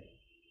চাইছে।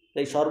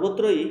 তাই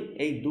সর্বত্রই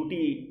এই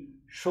দুটি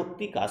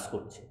শক্তি কাজ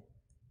করছে।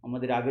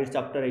 আমাদের আগের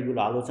চ্যাপ্টার এইগুলো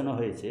আলোচনা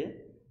হয়েছে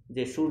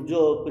যে সূর্য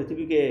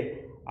পৃথিবীকে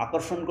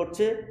আকর্ষণ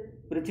করছে,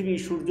 পৃথিবী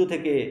সূর্য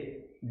থেকে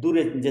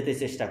দূরে যেতে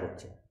চেষ্টা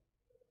করছে।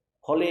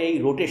 ফলে এই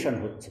রোটেশন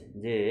হচ্ছে,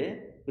 যে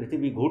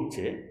পৃথিবী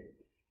ঘুরছে।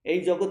 এই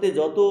জগতে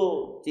যত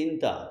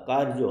চিন্তা,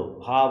 কার্য,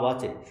 ভাব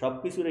আছে, সব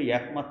কিছুর এই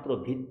একমাত্র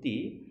ভিত্তি,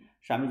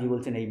 স্বামীজি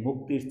বলছেন, এই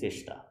মুক্তির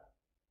চেষ্টা।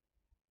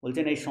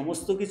 বলছেন এই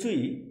সমস্ত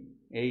কিছুই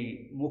এই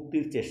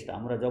মুক্তির চেষ্টা।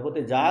 আমরা জগতে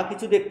যা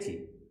কিছু দেখছি,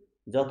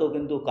 যত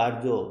কিন্তু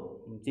কার্য,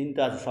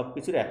 চিন্তা আছে, সব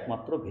কিছুর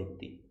একমাত্র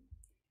ভিত্তি।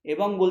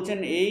 এবং বলছেন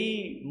এই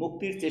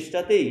মুক্তির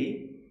চেষ্টাতেই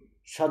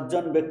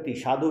সজ্জন ব্যক্তি,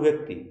 সাধু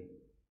ব্যক্তি,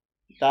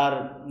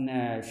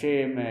 সে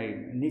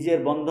নিজের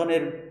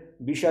বন্ধনের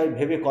বিষয়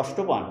ভেবে কষ্ট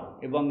পান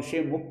এবং সে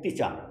মুক্তি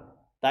চান।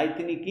 তাই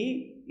তিনি কি?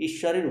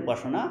 ঈশ্বরের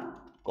উপাসনা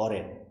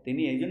করেন।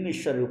 তিনি এই জন্য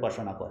ঈশ্বরের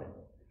উপাসনা করেন।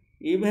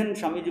 ইভেন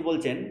স্বামীজি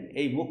বলছেন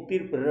এই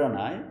মুক্তির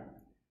প্রেরণায়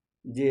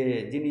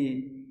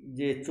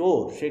যে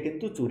চোর, সে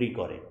কিন্তু চুরি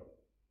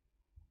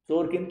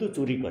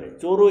করে।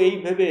 চোরও এই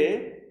ভেবে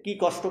কি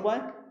কষ্ট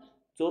পায়?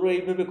 চোরও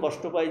এই ভেবে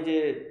কষ্ট পায় যে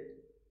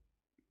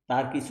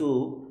তার কিছু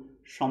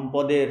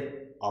সম্পদের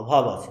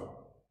অভাব আছে,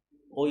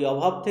 ওই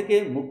অভাব থেকে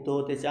মুক্ত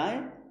হতে চায়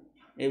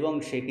এবং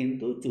সে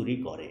কিন্তু চুরি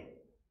করে।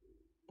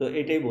 তো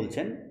এটাই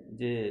বলছেন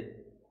যে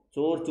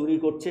চোর চুরি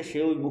করছে,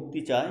 সেও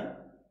মুক্তি চায়।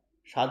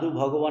 সাধু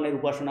ভগবানের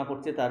উপাসনা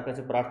করছে, তার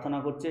কাছে প্রার্থনা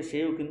করছে,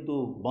 সেও কিন্তু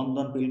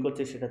বন্ধন ফিল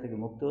করছে, সেটা থেকে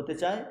মুক্ত হতে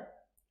চায়।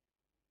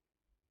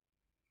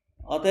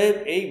 অতএব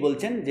এই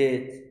বলছেন যে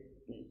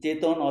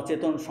চেতন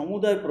অচেতন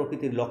সমুদয়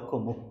প্রকৃতির লক্ষ্য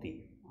মুক্তি।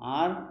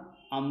 আর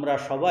আমরা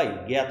সবাই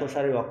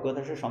জ্ঞাতসারে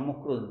অজ্ঞাতসারে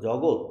সমগ্র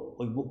জগৎ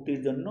ওই মুক্তির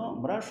জন্য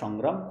আমরা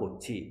সংগ্রাম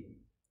করছি।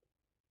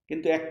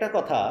 কিন্তু একটা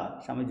কথা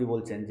স্বামীজি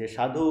বলছেন যে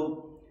সাধু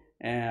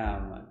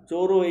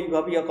চোরও এই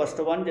ভাবিয়া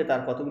কষ্টবান যে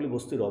তার কতগুলি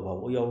বস্তুর অভাব,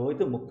 ওই অভাবেই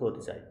তো মুক্ত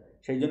হতে চায়,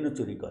 সেই জন্য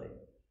চুরি করে।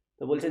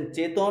 তো বলছেন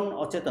চেতন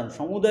অচেতন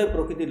সমুদয়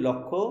প্রকৃতির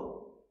লক্ষ্য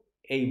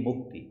এই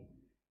মুক্তি।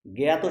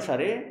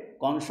 জ্ঞাতসারে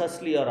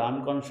কনসাসলি আর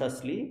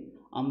আনকনসাসলি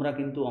আমরা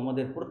কিন্তু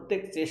আমাদের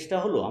প্রত্যেক চেষ্টা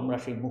হলো আমরা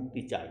সেই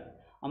মুক্তি চাই।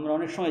 আমরা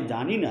অনেক সময়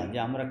জানি না যে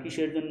আমরা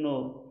কিসের জন্য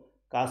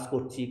কাজ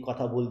করছি,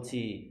 কথা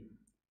বলছি।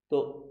 তো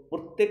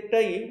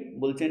প্রত্যেকটাই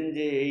বলছেন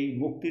যে এই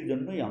মুক্তির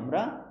জন্যই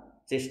আমরা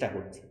চেষ্টা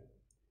করছি।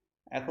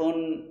 এখন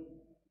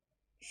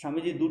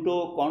স্বামীজি দুটো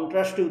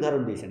কন্ট্রাস্টে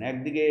উদাহরণ দিয়েছেন।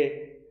 একদিকে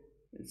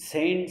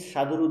সেন্ট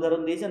সাধুর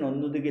উদাহরণ দিয়েছেন,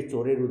 অন্যদিকে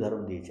চোরের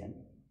উদাহরণ দিয়েছেন।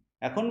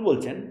 এখন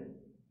বলছেন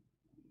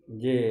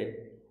যে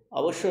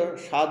অবশ্য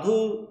সাধু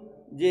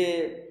যে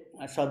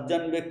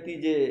সজ্জন ব্যক্তি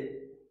যে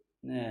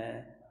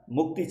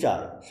মুক্তি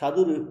চায়,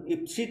 সাধুর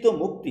ঈপ্সিত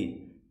মুক্তি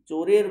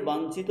চোরের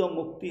বাঞ্ছিত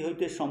মুক্তি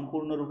হইতে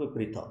সম্পূর্ণরূপে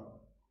পৃথক।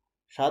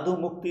 সাধু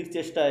মুক্তির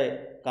চেষ্টায়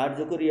কার্য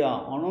করিয়া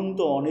অনন্ত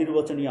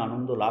অনির্বচনীয়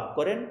আনন্দ লাভ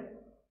করেন,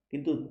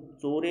 কিন্তু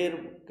চোরের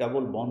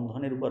কেবল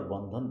বন্ধনের উপর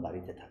বন্ধন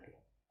বাড়িতে থাকে।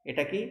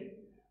 এটা কি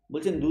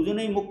বলছেন?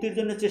 দুজনেই মুক্তির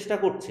জন্য চেষ্টা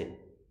করছে,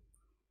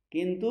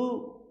 কিন্তু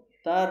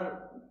তার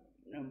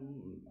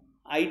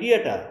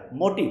আইডিয়াটা,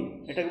 মোটিভ,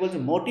 এটাকে বলছে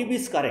motive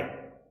is correct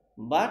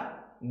but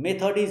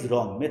method is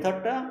wrong.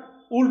 মেথডটা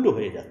উল্টো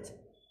হয়ে যাচ্ছে।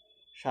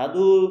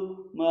 সাধু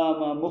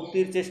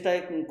মুক্তির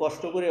চেষ্টায়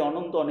কষ্ট করে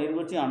অনন্ত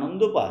অনির্বচনীয়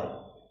আনন্দ পায়,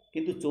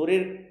 কিন্তু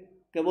চোরের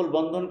কেবল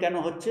বন্ধন কেন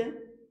হচ্ছে?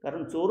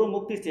 কারণ চোরও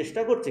মুক্তির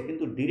চেষ্টা করছে,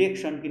 কিন্তু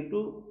ডিরেকশন কিন্তু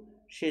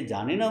সে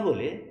জানে না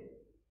বলে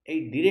এই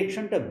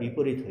ডিরেকশনটা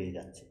বিপরীত হয়ে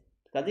যাচ্ছে।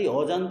 কাজেই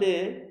অজান্তে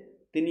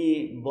তিনি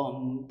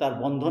তার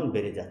বন্ধন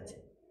বেড়ে যাচ্ছে।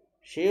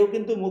 সেও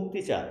কিন্তু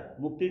মুক্তি চায়,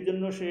 মুক্তির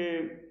জন্য সে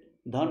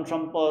ধন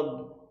সম্পদ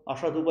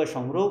অসৎ উপায়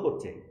সংগ্রহ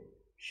করছে।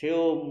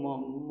 সেও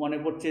মনে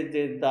করছে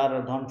যে তার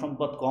ধন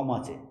সম্পদ কম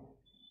আছে,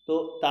 তো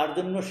তার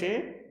জন্য সে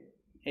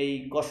এই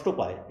কষ্ট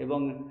পায় এবং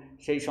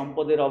সেই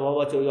সম্পদের অভাব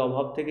আছে, ওই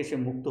অভাব থেকে সে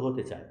মুক্ত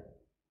হতে চায়।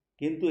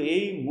 কিন্তু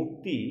এই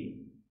মুক্তি,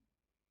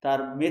 তার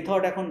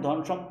মেথড এখন ধন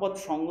সম্পদ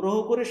সংগ্রহ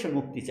করে সে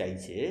মুক্তি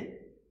চাইছে,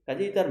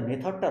 কাজেই তার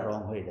মেথডটা রং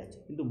হয়ে যাচ্ছে।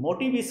 কিন্তু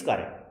মোটিভ ইজ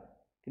কারেক্ট,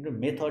 কিন্তু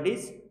method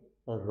is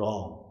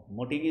wrong.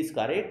 Motive is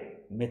correct,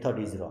 method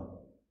is wrong.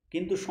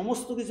 কিন্তু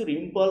সমস্ত কিছুর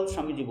ইম্পালস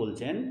স্বামীজি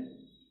বলছেন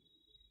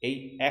এই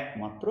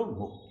একমাত্র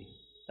মুক্তি।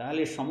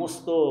 তাহলে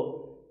সমস্ত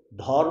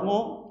ধর্ম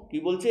কি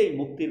বলছে? এই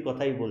মুক্তির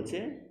কথাই বলছে।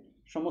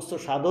 সমস্ত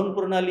সাধন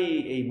প্রণালী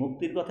এই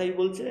মুক্তির কথাই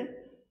বলছে।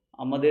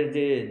 আমাদের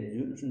যে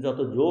যত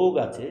যোগ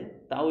আছে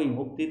তাও এই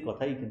মুক্তির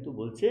কথাই কিন্তু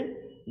বলছে,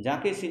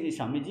 যাকে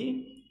স্বামীজি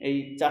এই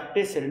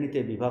 4টে শ্রেণীতে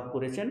বিভাগ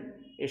করেছেন।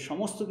 এই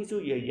সমস্ত কিছু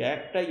এই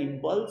একটা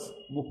ইম্পালস,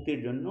 মুক্তির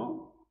জন্য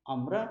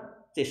আমরা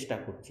চেষ্টা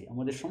করছি।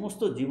 আমাদের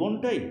সমস্ত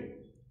জীবনটাই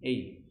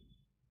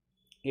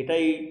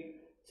এটাই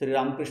শ্রী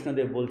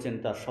রামকৃষ্ণদেব বলছেন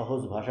তার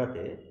সহজ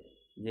ভাষাতে,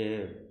 যে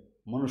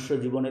মনুষ্য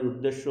জীবনের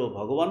উদ্দেশ্য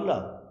ভগবান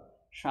লাভ।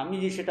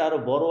 স্বামীজি সেটা আরও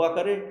বড়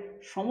আকারে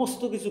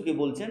সমস্ত কিছুকে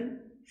বলছেন,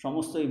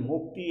 সমস্ত এই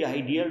মুক্তি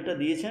আইডিয়ালটা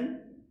দিয়েছেন,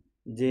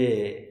 যে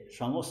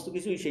সমস্ত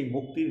কিছুই সেই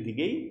মুক্তির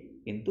দিকেই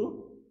কিন্তু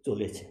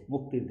চলেছে,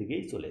 মুক্তির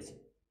দিকেই চলেছে।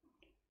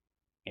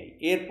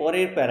 এর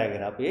পরের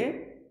প্যারাগ্রাফে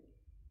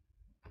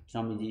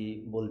স্বামীজি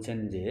বলছেন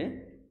যে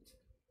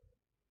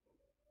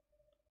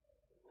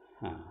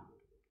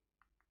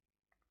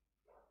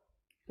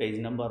পেজ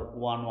নাম্বার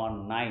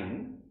 119।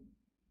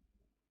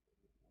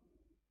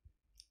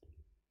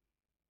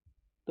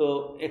 তো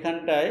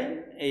এখানটায়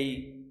এই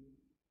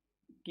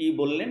কি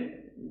বললেন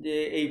যে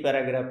এই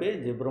প্যারাগ্রাফে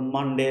যে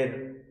ব্রহ্মাণ্ডের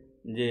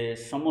যে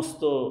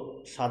সমস্ত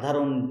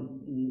সাধারণ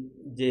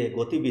যে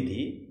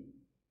গতিবিধি,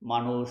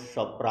 মানুষ,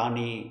 সব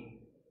প্রাণী,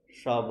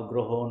 সব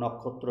গ্রহ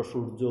নক্ষত্র,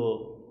 সূর্য,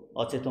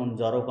 অচেতন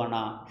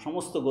জড়কণা,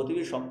 সমস্ত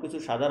গতিবিধি, সব কিছু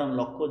সাধারণ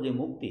লক্ষ্য যে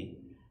মুক্তি,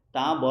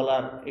 তা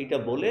বলার এইটা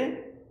বলে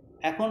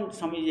এখন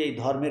স্বামীজি এই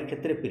ধর্মের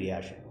ক্ষেত্রে ফিরে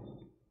আসেন।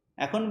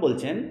 এখন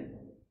বলছেন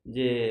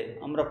যে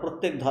আমরা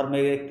প্রত্যেক ধর্মে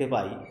দেখতে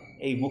পাই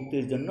এই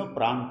মুক্তির জন্য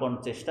প্রাণপণ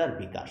চেষ্টার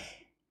বিকাশ।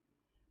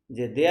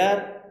 যে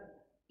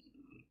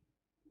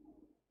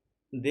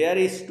there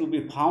is to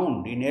be found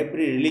in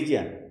every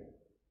religion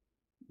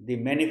the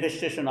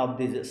manifestation of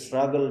this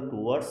struggle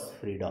towards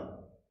freedom.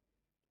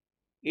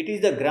 It is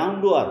the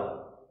groundwork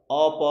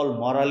of all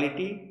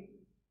morality,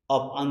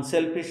 of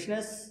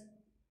unselfishness,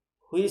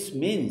 which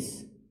means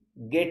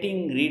getting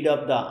rid of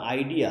the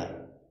idea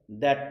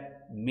that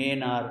men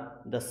are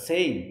the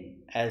same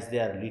as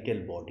their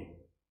little body.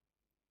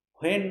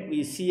 When we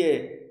see a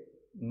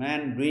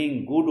man doing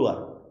good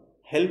work,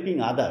 helping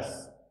others,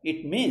 it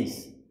means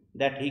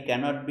that he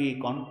cannot be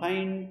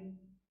confined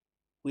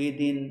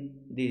within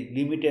the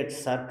limited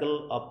circle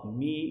of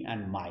me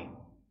and mine.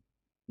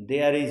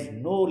 There is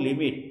no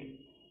limit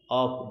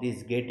of this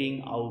getting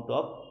out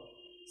of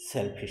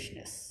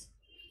selfishness.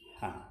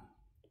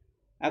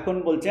 এখন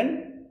বলছেন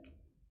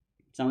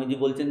স্বামীজি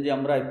বলছেন যে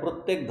আমরা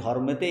প্রত্যেক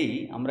ধর্মেতেই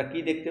আমরা কি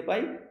দেখতে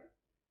পাই?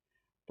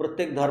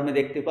 প্রত্যেক ধর্মে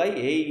দেখতে পাই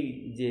এই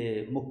যে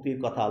মুক্তির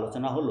কথা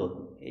আলোচনা হলো,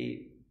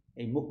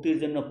 এই মুক্তির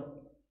জন্য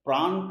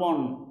প্রাণপণ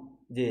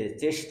যে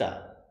চেষ্টা,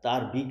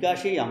 তার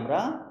বিকাশেই আমরা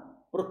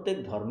প্রত্যেক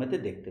ধর্মেতে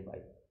দেখতে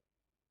পাই।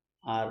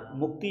 আর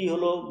মুক্তি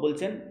হলো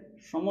বলছেন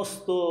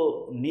সমস্ত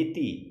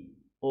নীতি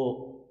ও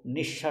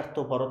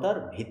নিঃস্বার্থপরতার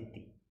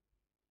ভিত্তি।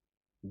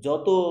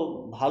 যত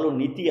ভালো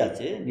নীতি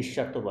আছে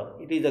নিঃস্বার্থপর,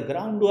 it is the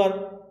ground work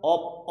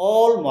of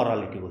all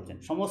morality. বলছেন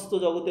সমস্ত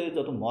জগতের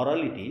যত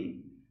মরালিটি,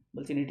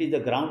 বলছেন it is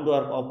the ground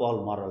work of all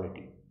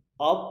morality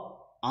of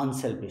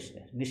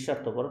unselfishness,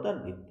 নিঃস্বার্থপরতার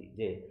ভিত্তি।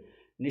 যে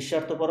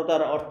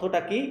নিঃস্বার্থপরতার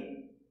অর্থটা কি?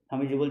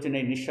 স্বামীজি বলছেন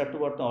এই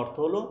নিঃস্বার্থপরতার অর্থ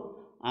হলো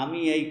আমি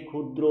এই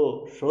ক্ষুদ্র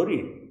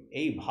শরীর,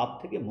 এই ভাব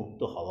থেকে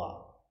মুক্ত হওয়া।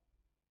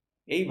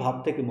 এই ভাব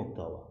থেকে মুক্ত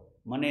হওয়া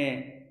মানে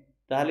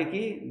তাহলে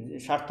কি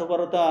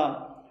স্বার্থপরতা?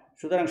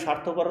 সুতরাং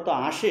স্বার্থপরতা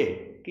আসে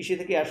কিসে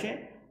থেকে আসে?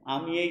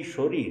 আমি এই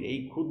শরীর, এই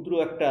ক্ষুদ্র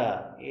একটা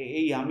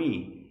এই আমি,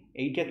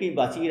 এইটাকেই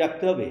বাঁচিয়ে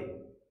রাখতে হবে,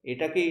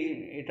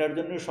 এটার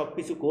জন্য সব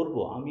কিছু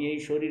করবো, আমি এই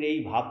শরীর, এই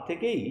ভাব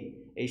থেকেই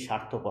এই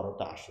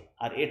স্বার্থপরতা আসে।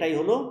 আর এটাই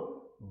হলো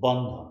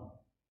বন্ধন।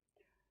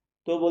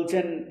 তো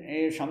বলছেন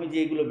স্বামীজি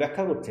এগুলো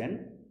ব্যাখ্যা করছেন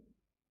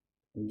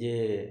যে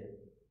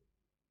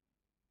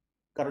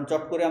কারণ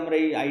চট করে আমরা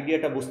এই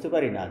আইডিয়াটা বুঝতে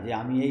পারি না যে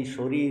আমি এই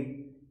শরীর,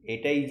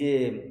 এটাই যে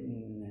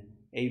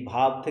এই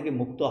ভাব থেকে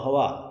মুক্ত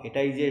হওয়া,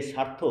 এটাই যে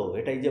স্বার্থ,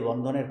 এটাই যে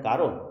বন্ধনের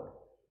কারণ,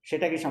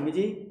 সেটাকে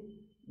স্বামীজি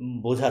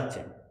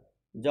বোঝাচ্ছেন।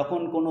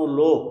 যখন কোনো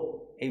লোক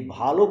এই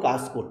ভালো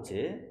কাজ করছে,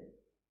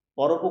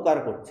 পরোপকার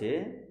করছে,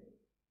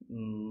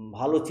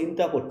 ভালো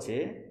চিন্তা করছে,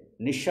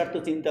 নিঃস্বার্থ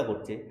চিন্তা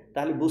করছে,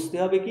 তাহলে বুঝতে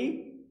হবে কি?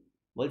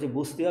 বলছে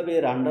বুঝতে হবে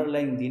এর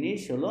আন্ডারলাইং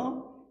জিনিস হলো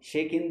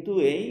সে কিন্তু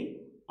এই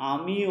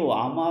আমি ও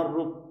আমার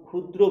রূপ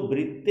ক্ষুদ্র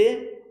বৃত্তে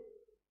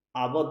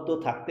আবদ্ধ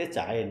থাকতে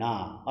চায় না।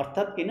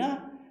 অর্থাৎ কিনা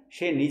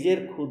সে নিজের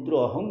ক্ষুদ্র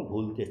অহং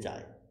ভুলতে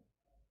চায়।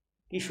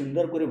 কি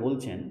সুন্দর করে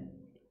বলছেন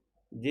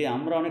যে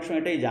আমরা অনেক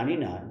সময় এটাই জানি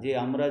না যে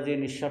আমরা যে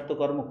নিঃস্বার্থ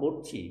কর্ম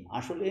করছি,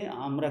 আসলে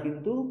আমরা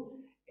কিন্তু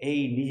এই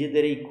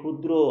নিজেদের এই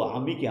ক্ষুদ্র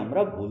আমিকে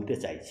আমরা ভুলতে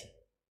চাইছি।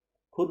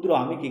 ক্ষুদ্র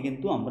আমিকে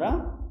কিন্তু আমরা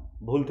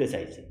ভুলতে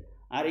চাইছি।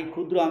 আর এই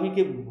ক্ষুদ্র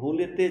আমিকে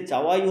ভুলতে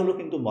চাওয়াই হলো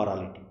কিন্তু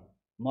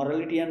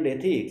মরালিটি অ্যান্ড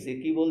এথিক্স। এ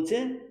কী বলছে?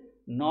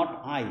 নট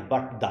আই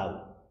বাট দাও,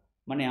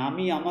 মানে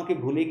আমি আমাকে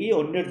ভুলে গিয়ে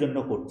অন্যের জন্য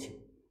করছি।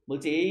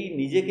 বলছে এই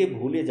নিজেকে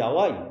ভুলে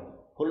যাওয়াই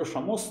হলো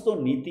সমস্ত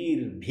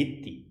নীতির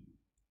ভিত্তি।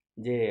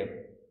 যে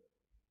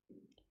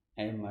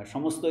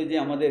সমস্ত যে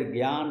আমাদের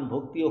জ্ঞান,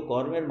 ভক্তি ও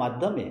কর্মের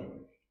মাধ্যমে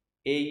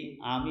এই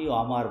আমি ও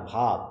আমার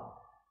ভাব,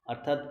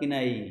 অর্থাৎ কিনা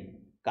এই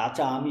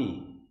কাঁচা আমি,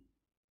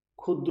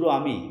 ক্ষুদ্র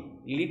আমি,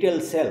 লিটল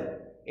সেলফ,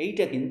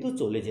 এইটা কিন্তু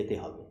চলে যেতে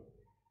হবে।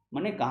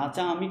 মানে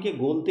কাঁচা আমিকে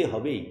গলতে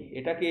হবেই,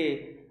 এটাকে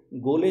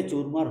গলে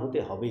চুরমার হতে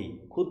হবেই।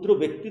 ক্ষুদ্র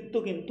ব্যক্তিত্ব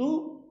কিন্তু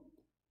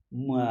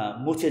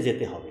মুছে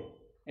যেতে হবে।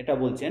 এটা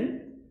বলছেন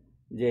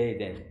যে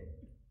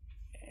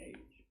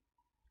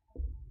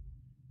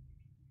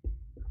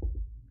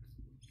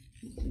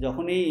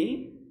যখনই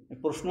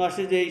প্রশ্ন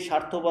আসে যে এই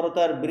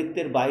স্বার্থপরতার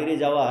বৃত্তের বাইরে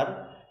যাওয়ার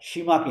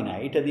সীমা কিনা,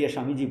 এটা দিয়ে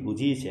স্বামীজি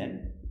বুঝিয়েছেন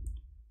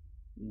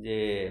যে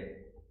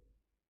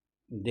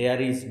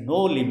there is no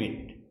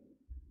limit,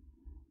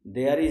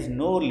 there is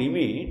no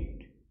limit.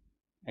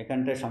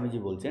 এখানটায় স্বামীজি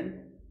বলছেন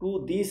to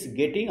this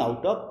getting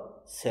out of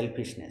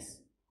selfishness.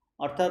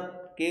 অর্থাৎ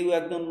কেউ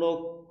একজন লোক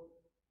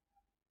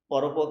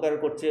পরোপকার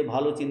করছে,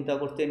 ভালো চিন্তা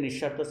করছে,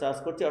 নিঃস্বার্থ চাষ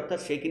করছে, অর্থাৎ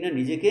সে কিনা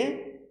নিজেকে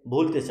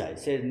ভুলতে চায়,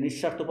 সে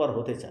নিঃস্বার্থপর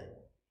হতে চায়।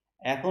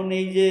 এখন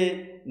এই যে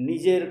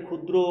নিজের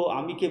ক্ষুদ্র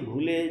আমিকে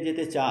ভুলে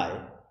যেতে চায়,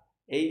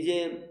 এই যে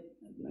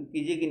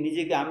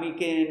নিজেকে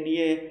আমিকে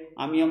নিয়ে,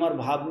 আমি আমার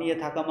ভাব নিয়ে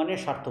থাকা মানে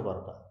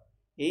স্বার্থপরতা।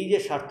 এই যে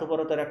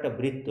স্বার্থপরতার একটা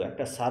বৃত্ত,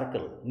 একটা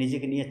সার্কেল,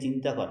 নিজেকে নিয়ে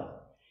চিন্তা করা,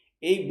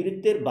 এই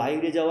বৃত্তের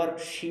বাইরে যাওয়ার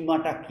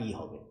সীমাটা কি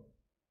হবে?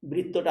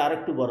 বৃত্তটা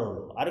আরেকটু বড়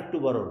হলো, আরেকটু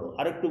বড় হলো,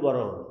 আরেকটু বড়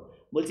হলো।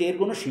 বলছে এর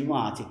কোনো সীমা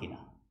আছে কি না?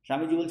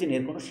 স্বামীজি বলছেন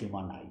এর কোনো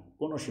সীমা নাই,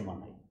 কোনো সীমা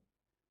নাই।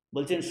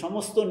 বলছেন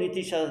সমস্ত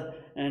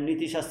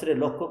নীতিশাস্ত্রের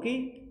লক্ষ্য কি?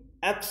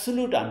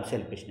 অ্যাবসলিউট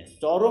আনসেলফিশনেস,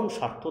 চরম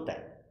স্বার্থ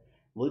ত্যাগ।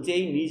 বলছে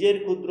এই নিজের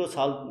ক্ষুদ্র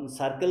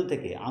সার্কেল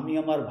থেকে, আমি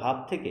আমার ভাব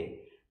থেকে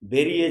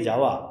বেরিয়ে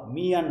যাওয়া,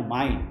 মি অ্যান্ড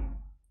মাইন্ড,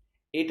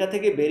 এটা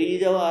থেকে বেরিয়ে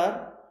যাওয়ার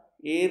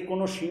এর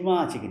কোনো সীমা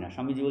আছে কিনা?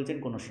 স্বামীজি বলছেন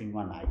কোনো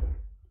সীমা নাই।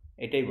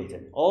 এটাই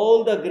বলছেন all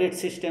the great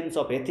systems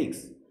of ethics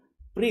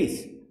preach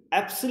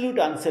absolute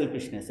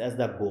unselfishness as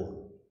the গোল।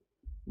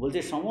 বলছে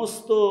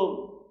সমস্ত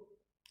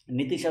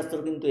নীতিশাস্ত্র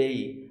কিন্তু এই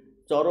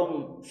চরম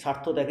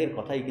স্বার্থত্যাগের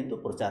কথাই কিন্তু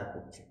প্রচার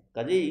করছে।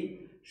 কাজেই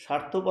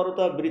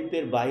স্বার্থপরতা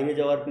বৃত্তের বাইরে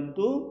যাওয়ার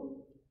কিন্তু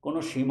কোনো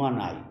সীমা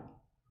নাই।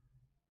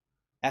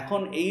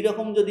 এখন এই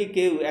রকম যদি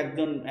কেউ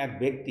এক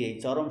ব্যক্তি এই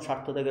চরম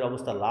স্বার্থত্যাগের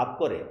অবস্থা লাভ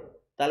করে,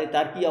 তাহলে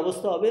তার কি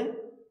অবস্থা হবে?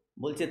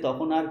 বলছে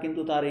তখন আর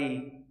কিন্তু তার এই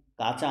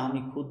কাঁচা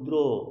আমি, ক্ষুদ্র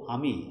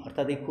আমি,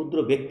 অর্থাৎ এই ক্ষুদ্র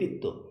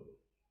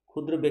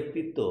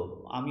ব্যক্তিত্ব,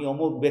 আমি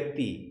অমুক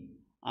ব্যক্তি,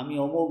 আমি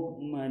অমুক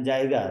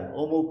জায়গার,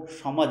 অমুক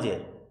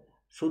সমাজের,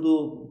 শুধু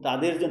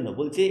তাদের জন্য,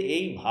 বলছে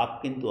এই ভাব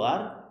কিন্তু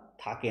আর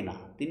থাকে না।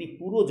 তিনি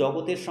পুরো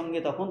জগতের সঙ্গে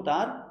তখন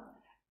তার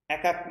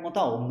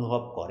একাত্মতা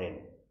অনুভব করেন।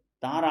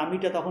 তার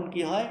আমিটা তখন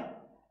কি হয়?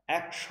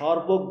 এক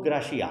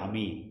সর্বগ্রাসী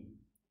আমি।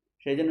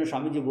 সেই জন্য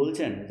স্বামীজি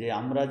বলছেন যে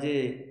আমরা যে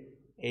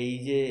এই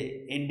যে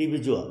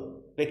ইন্ডিভিজুয়াল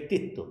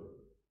ব্যক্তিত্ব,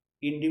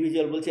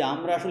 ইন্ডিভিজুয়াল, বলছি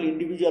আমরা আসলে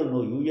ইন্ডিভিজুয়াল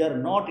নই, উই আর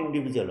নট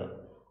ইন্ডিভিজুয়াল।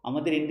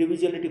 আমাদের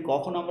ইন্ডিভিজুয়ালিটি,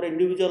 কখন আমরা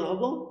ইন্ডিভিজুয়াল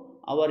হব?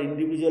 our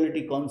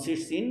individuality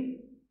consists in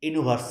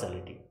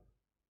universality.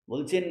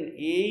 বলছেন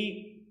এই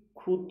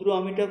ক্ষুদ্র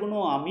আমিটা কোনো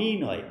আমিই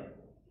নয়,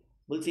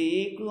 বলছে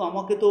এই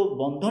আমাকে তো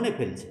বন্ধনে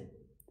ফেলছে।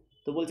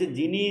 তো বলছে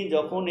যিনি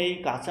যখন এই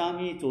কাঁচা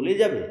আমি চলে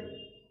যাবে,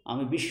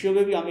 আমি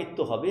বিশ্বব্যাপী আমিত্ব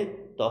হবে,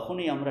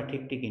 তখনই আমরা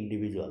ঠিক ঠিক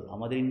ইন্ডিভিজুয়াল।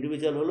 আমাদের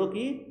ইন্ডিভিজুয়াল হলো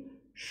কি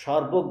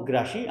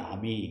সর্বগ্রাসী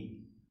আমি।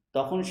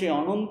 তখন সে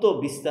অনন্ত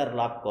বিস্তার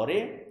লাভ করে,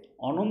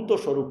 অনন্ত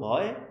স্বরূপ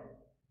হয়।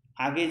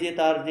 আগে যে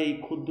তার যেই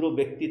ক্ষুদ্র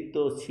ব্যক্তিত্ব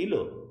ছিল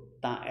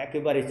তা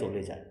একেবারে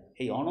চলে যায়।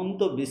 এই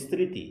অনন্ত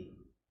বিস্তৃতি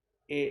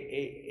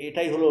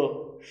এটাই হলো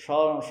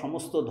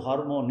সমস্ত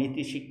ধর্ম,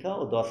 নীতি, শিক্ষা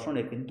ও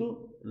দর্শনের কিন্তু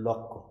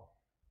লক্ষ্য।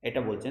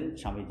 এটা বলছেন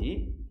Swamiji.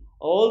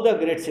 All the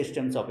great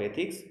systems of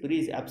ethics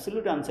preach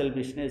absolute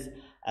unselfishness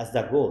as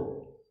the goal.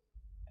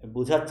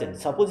 বুঝাচ্ছেন,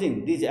 supposing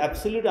this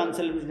absolute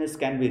unselfishness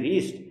can be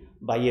reached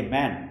by a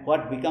man,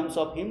 what becomes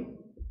of him?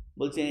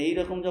 বলছেন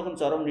এইরকম যখন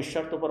চরম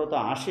নিঃস্বার্থপরতা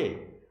আসে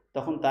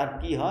তখন তার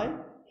কি হয়?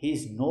 He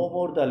is no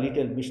more the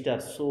little Mr.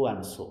 So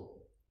and so.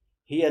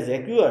 He has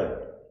acquired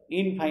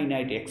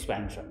infinite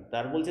expansion.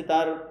 তার বলছে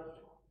তার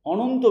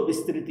অনন্ত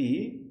বিস্তৃতি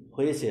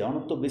হয়েছে,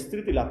 অনন্ত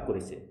বিস্তৃতি লাভ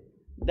করেছে।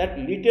 দ্যাট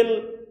লিটল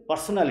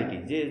পার্সোনালিটি,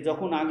 যে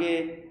যখন আগে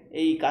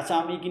এই কাঁচা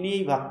আমিকে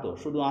নিয়েই ভাবতো,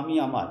 শুধু আমি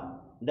আমার,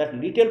 that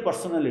little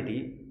personality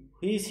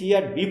which he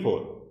had before,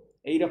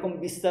 এইরকম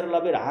বিস্তার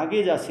লাভের আগে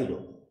যা ছিল,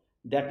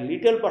 that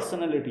little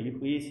personality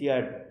which he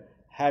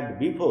had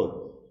before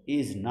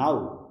is now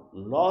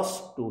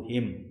lost to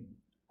him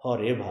for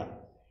ever.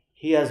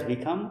 He has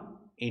become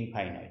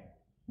infinite.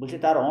 বলছে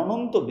তার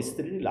অনন্ত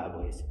বিস্তৃতি লাভ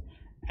হয়েছে।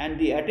 And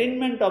the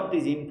attainment of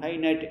this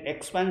infinite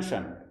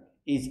expansion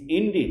is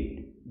indeed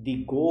the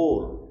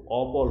goal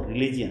of all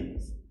religions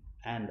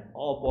and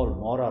of all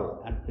moral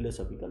and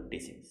philosophical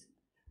teachings.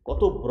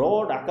 কত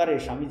broad আকারে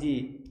স্বামীজি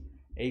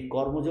এই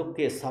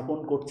কর্মযোগকে স্থাপন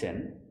করছেন।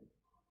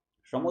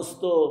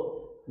 সমস্ত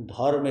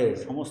ধর্মের,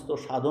 সমস্ত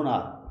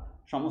সাধনার,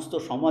 সমস্ত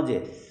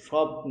সমাজের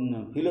সব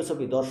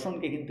ফিলোসফি,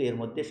 দর্শনকে কিন্তু এর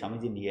মধ্যে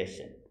স্বামীজি নিয়ে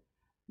এসেছেন।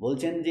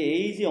 বলছেন যে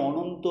এই যে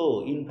অনন্ত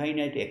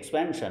ইনফাইনাইট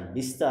এক্সপ্যানশন,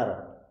 বিস্তার,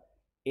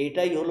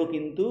 এটাই হলো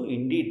কিন্তু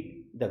indeed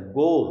the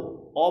goal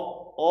of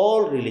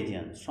all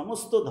religion.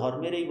 সমস্ত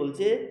ধর্মেরই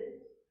বলছে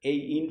এই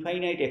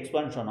ইনফাইনাইট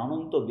এক্সপানশন,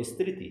 অনন্ত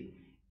বিস্তৃতি,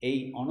 এই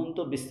অনন্ত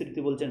বিস্তৃতি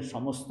বলছেন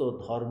সমস্ত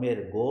ধর্মের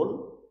গোল।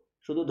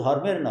 শুধু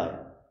ধর্মের নয়,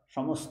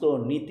 সমস্ত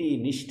নীতি,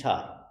 নিষ্ঠা,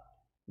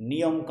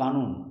 নিয়ম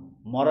কানুন,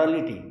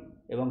 মরালিটি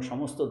এবং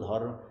সমস্ত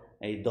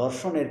এই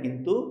দর্শনের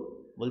কিন্তু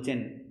বলছেন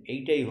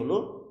এইটাই হলো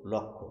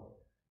লক্ষ্য।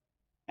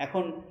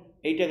 এখন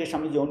এইটাকে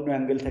স্বামীজি অন্য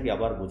অ্যাঙ্গেল থেকে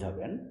আবার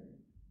বোঝাবেন।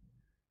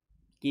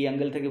 কি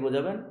অ্যাঙ্গেল থেকে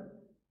বোঝাবেন?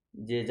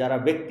 যে যারা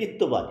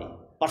ব্যক্তিত্ববাদী,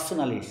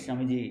 পার্সোনালিস্ট,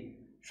 স্বামীজি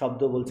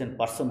শব্দ বলছেন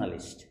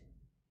পার্সোনালিস্ট,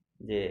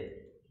 যে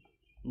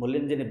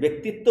বললেন যে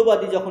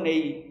ব্যক্তিত্ববাদী যখন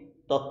এই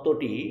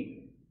তত্ত্বটি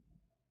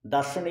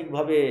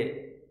দার্শনিকভাবে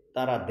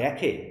তারা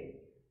দেখে,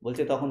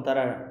 বলছে তখন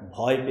তারা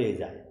ভয় পেয়ে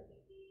যায়।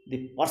 দি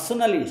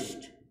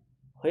personalist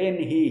when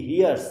he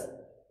hears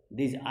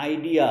this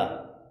idea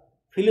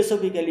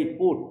philosophically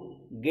put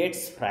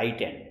gets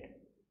frightened.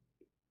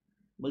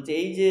 বলছে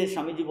এই যে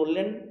স্বামীজি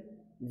বললেন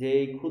যে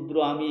এই ক্ষুদ্র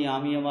আমি,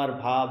 আমি আমার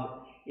ভাব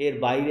এর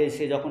বাইরে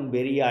সে যখন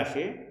বেরিয়ে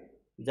আসে,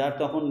 যার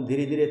তখন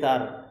ধীরে ধীরে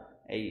তার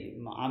এই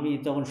আমি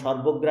তখন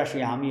সর্বগ্রাসী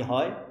আমি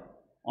হয়,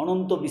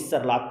 অনন্ত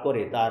বিস্তার লাভ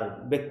করে তার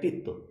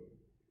ব্যক্তিত্ব।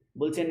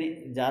 বলছেন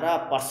যারা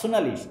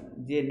পার্সোনালিস্ট,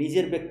 যে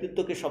নিজের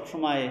ব্যক্তিত্বকে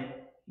সবসময়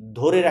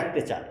ধরে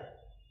রাখতে চায়,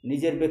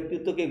 নিজের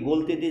ব্যক্তিত্বকে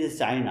গলতে দিতে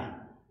চায় না,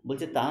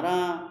 বলছে তারা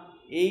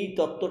এই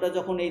তত্ত্বটা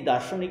যখন এই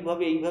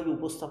দার্শনিকভাবে এইভাবে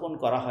উপস্থাপন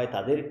করা হয়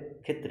তাদের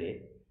ক্ষেত্রে,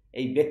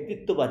 এই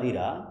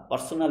ব্যক্তিত্ববাদীরা,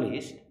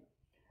 পার্সোনালিস্ট,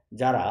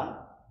 যারা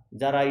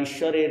যারা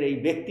ঈশ্বরের এই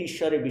ব্যক্তি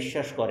ঈশ্বরে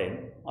বিশ্বাস করেন,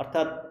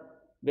 অর্থাৎ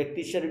ব্যক্তি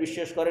ঈশ্বরে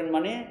বিশ্বাস করেন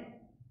মানে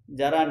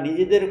যারা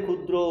নিজেদের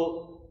ক্ষুদ্র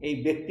এই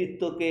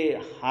ব্যক্তিত্বকে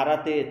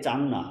হারাতে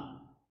চান না,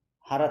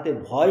 হারাতে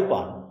ভয়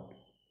পান,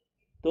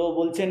 তো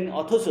বলছেন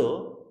অথচ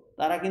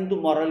তারা কিন্তু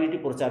মরালিটি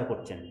প্রচার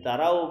করছেন।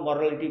 তারাও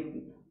মরালিটি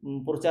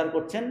প্রচার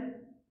করছেন,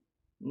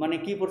 মানে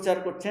কি প্রচার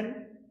করছেন?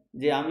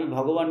 যে আমি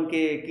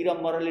ভগবানকে, কিরম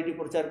মরালিটি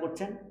প্রচার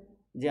করছেন?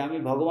 যে আমি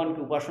ভগবানকে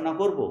উপাসনা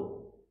করব,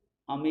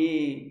 আমি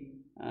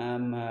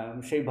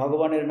সেই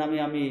ভগবানের নামে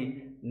আমি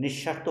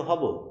নিঃস্বার্থ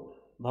হব,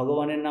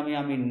 ভগবানের নামে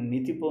আমি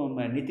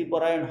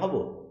নীতিপরায়ণ হব,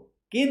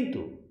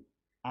 কিন্তু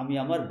আমি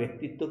আমার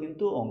ব্যক্তিত্ব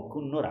কিন্তু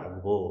অক্ষুণ্ণ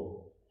রাখব।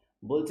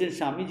 বলছেন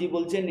স্বামীজি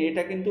বলছেন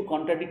এটা কিন্তু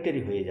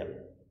কন্ট্রাডিক্টরি হয়ে যাবে।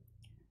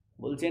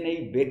 বলছেন এই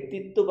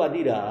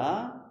ব্যক্তিত্ববাদীরা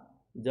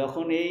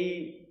যখন এই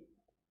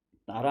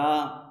তারা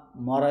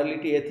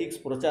মরালিটি এথিক্স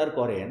প্রচার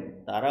করেন,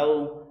 তারাও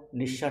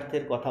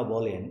নিঃস্বার্থের কথা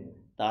বলেন,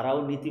 তারাও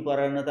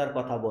নীতিপরায়ণতার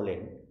কথা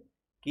বলেন,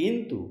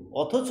 কিন্তু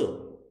অথচ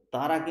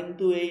তারা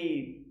কিন্তু এই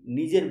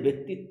নিজের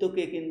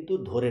ব্যক্তিত্বকে কিন্তু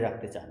ধরে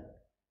রাখতে চান।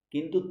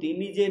 কিন্তু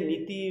তিনি যে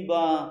নীতি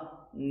বা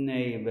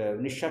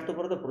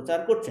নিঃস্বার্থপরতা প্রচার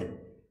করছেন,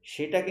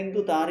 সেটা কিন্তু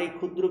তার এই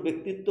ক্ষুদ্র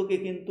ব্যক্তিত্বকে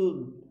কিন্তু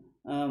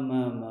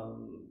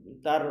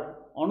তার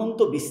অনন্ত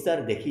বিস্তার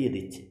দেখিয়ে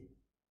দিচ্ছে।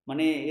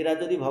 মানে এরা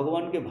যদি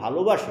ভগবানকে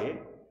ভালোবাসে,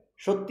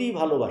 সত্যিই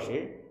ভালোবাসে,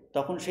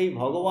 তখন সেই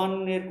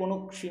ভগবানের কোনো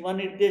সীমা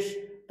নির্দেশ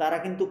তারা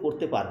কিন্তু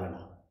করতে পারবে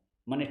না।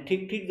 মানে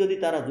ঠিক ঠিক যদি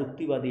তারা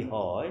যুক্তিবাদী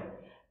হয়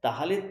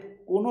তাহলে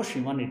কোনো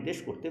সীমা নির্দেশ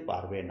করতে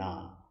পারবে না।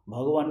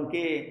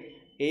 ভগবানকে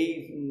এই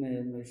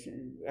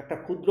একটা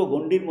ক্ষুদ্র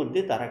গণ্ডির মধ্যে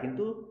তারা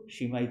কিন্তু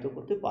সীমায়িত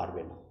করতে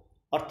পারবে না।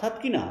 অর্থাৎ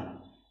কি না,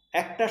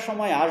 একটা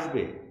সময়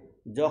আসবে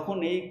যখন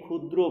এই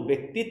ক্ষুদ্র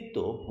ব্যক্তিত্ব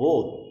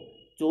বোধ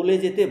চলে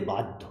যেতে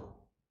বাধ্য,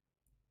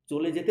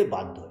 চলে যেতে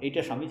বাধ্য।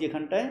 এইটা স্বামীজি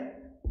এখানটায়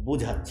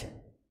বোঝাচ্ছেন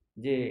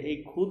যে এই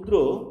ক্ষুদ্র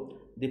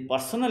দি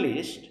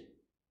পার্সোনালিস্ট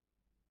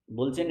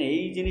বলছেন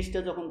এই জিনিসটা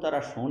যখন তারা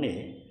শোনে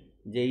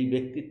যে এই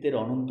ব্যক্তিত্বের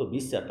অনন্ত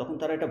বিশ্বাস, তখন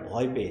তারা এটা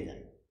ভয় পেয়ে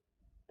যায়,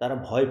 তারা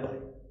ভয়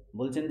পায়।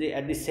 বলছেন যে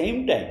at the same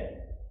time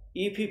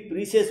if he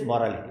প্রিসেস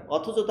morality,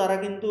 অথচ তারা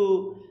কিন্তু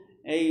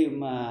এই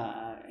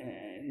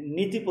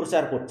নীতি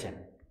প্রচার করছেন।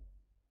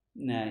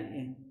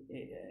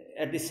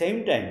 At the same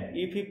time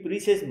if he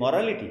প্রিসেস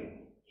morality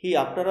he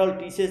after all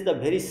teaches the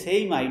very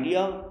same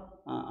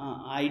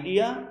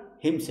idea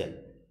himself.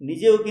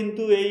 নিজেও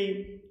কিন্তু এই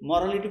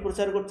মরালিটি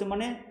প্রচার করছে,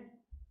 মানে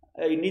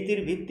এই নীতির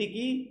ভিত্তি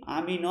কি,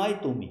 আমি নয়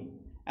তুমি।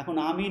 এখন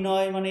আমি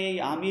নয় মানে এই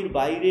আমির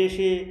বাইরে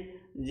এসে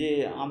যে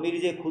আমির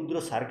যে ক্ষুদ্র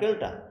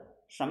সার্কেলটা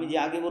স্বামীজি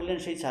আগে বললেন,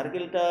 সেই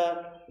সার্কেলটা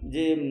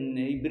যে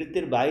এই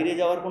বৃত্তের বাইরে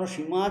যাওয়ার কোনো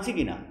সীমা আছে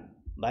কি না,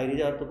 বাইরে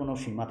যাওয়ার তো কোনো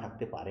সীমা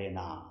থাকতে পারে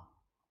না,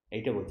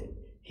 এইটা বলছেন।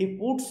 He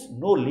puts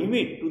no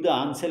limit to the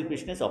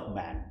unselfishness of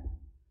man.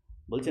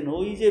 বলছেন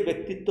ওই যে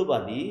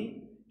ব্যক্তিত্ববাদী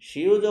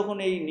সেও যখন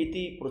এই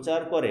নীতি প্রচার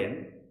করেন,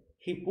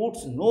 he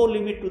puts no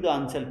limit to the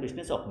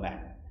unselfishness of man,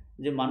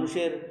 যে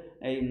মানুষের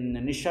এই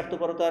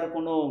নিঃস্বার্থপরতার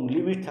কোনো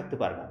লিমিট থাকতে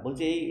পারে না।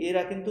 বলছে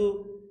এরা কিন্তু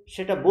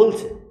সেটা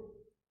বলছে,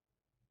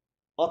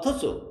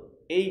 অথচ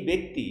এই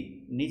ব্যক্তি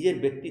নিজের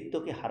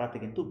ব্যক্তিত্বকে হারাতে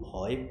কিন্তু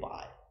ভয়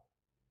পায়।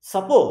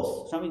 সাপোজ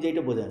স্বামী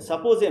যেটা বোঝেন,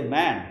 suppose a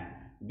man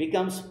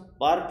becomes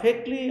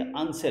perfectly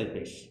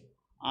unselfish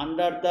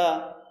under the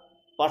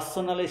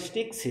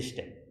personalistic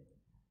system.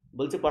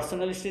 বলছে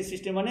পার্সোনালিস্টিক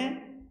সিস্টেম মানে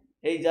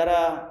এই যারা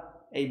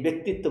এই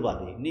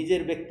ব্যক্তিত্ববাদী,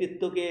 নিজের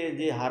ব্যক্তিত্বকে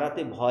যে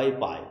হারাতে ভয়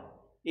পায়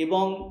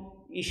এবং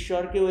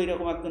ঈশ্বরকেও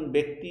এইরকম একজন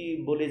ব্যক্তি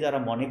বলে যারা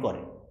মনে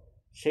করে,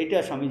 সেইটা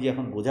স্বামীজি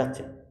এখন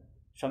বোঝাচ্ছেন।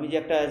 স্বামীজি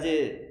একটা যে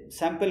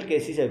স্যাম্পল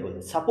কেস হিসাবে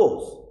বলছে, সাপোজ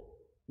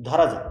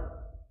ধরা যাক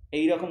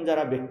এইরকম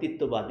যারা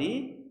ব্যক্তিত্ববাদী,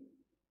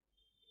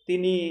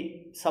 তিনি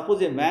suppose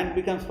a man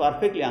becomes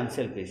perfectly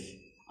unselfish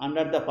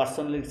under the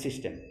personality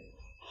system,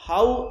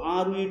 how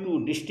are we two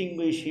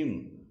distinguished him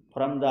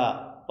from the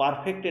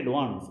perfected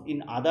once in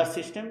other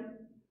system.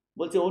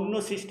 বলছে অন্য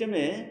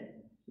সিস্টেমে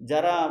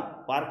যারা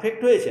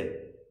পারফেক্ট হয়েছেন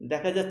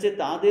দেখা যাচ্ছে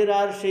তাদের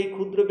আর সেই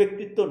ক্ষুদ্র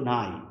ব্যক্তিত্ব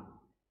নাই,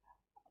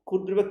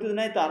 ক্ষুদ্র ব্যক্তিত্ব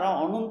নাই, তারা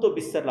অনন্ত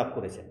বিস্তার লাভ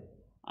করেছেন।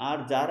 আর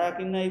যারা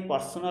কিনা এই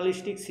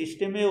পার্সোনালিস্টিক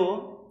সিস্টেমেও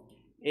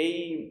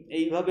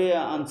এইভাবে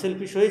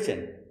আনসেলফিশ হয়েছেন,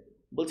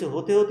 বলছে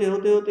হতে হতে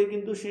হতে হতে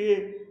কিন্তু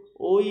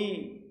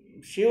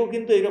সেও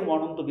কিন্তু এইরকম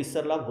অনন্ত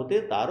বিস্তার লাভ হতে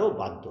তারও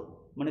বাধ্য।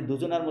 মানে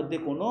দুজনার মধ্যে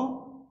কোনো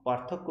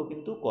পার্থক্য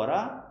কিন্তু করা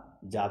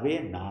যাবে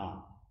না।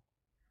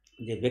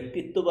 যে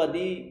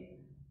ব্যক্তিত্ববাদী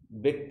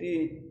ব্যক্তি,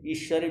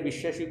 ঈশ্বরে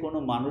বিশ্বাসী কোনো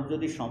মানুষ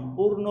যদি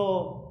সম্পূর্ণ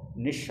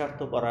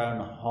নিঃস্বার্থপরায়ণ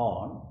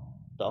হন,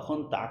 তখন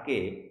তাকে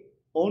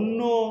অন্য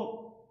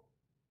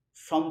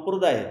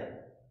সম্প্রদায়ের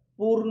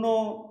পূর্ণ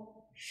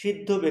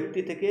সিদ্ধ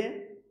ব্যক্তি থেকে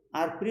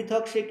আর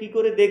পৃথক সে কী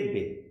করে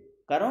দেখবে?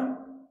 কারণ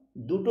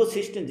দুটো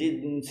সিস্টেম, যে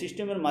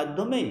সিস্টেমের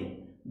মাধ্যমেই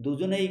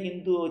দুজনেই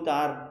কিন্তু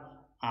তার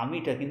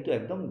আমিটা কিন্তু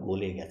একদম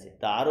গলে গেছে,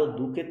 তারও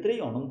দুক্ষেত্রেই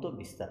অনন্ত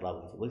বিস্তার লাভ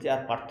হয়েছে। বলছে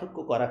আর পার্থক্য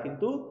করা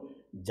কিন্তু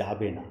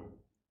যাবে না।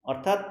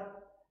 অর্থাৎ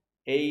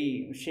এই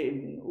সে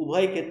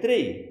উভয়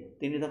ক্ষেত্রেই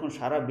তিনি তখন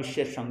সারা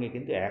বিশ্বের সঙ্গে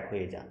কিন্তু এক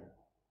হয়ে যান।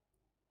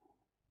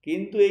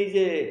 কিন্তু এই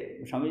যে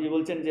স্বামীজি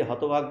বলছেন যে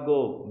হতভাগ্য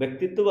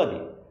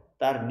ব্যক্তিত্ববাদী,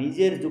 তার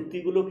নিজের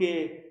যুক্তিগুলোকে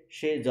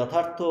সে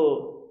যথার্থ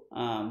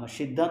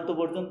সিদ্ধান্ত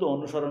পর্যন্ত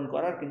অনুসরণ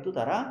করার কিন্তু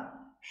তারা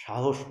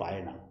সাহস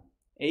পায় না।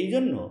 এই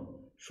জন্য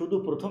শুধু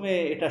প্রথমে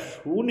এটা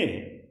শুনে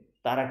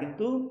তারা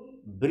কিন্তু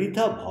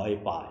বৃথা ভয়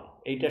পায়।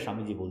 এইটা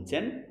স্বামীজি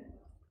বলছেন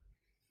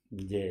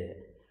যে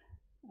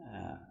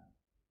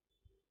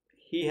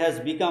he has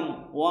become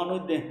one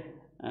with the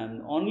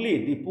only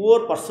the poor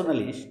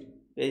personalist,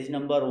 page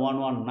number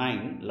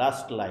 119,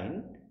 last line,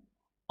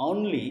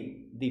 only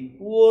the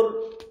poor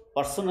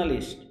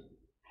personalist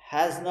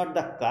has not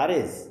the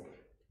courage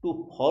to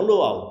follow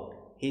out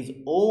his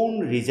own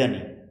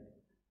reasoning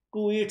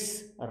to its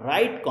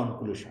right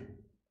conclusion,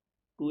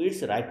 to its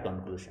right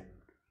conclusion.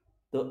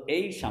 তো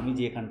এই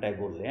স্বামীজি এখানটায়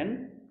বললেন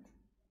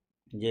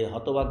যে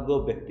হতভাগ্য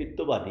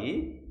ব্যক্তিত্ববাদী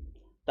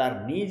তার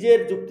নিজের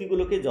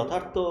যুক্তিগুলোকে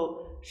যথার্থ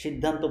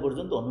সিদ্ধান্ত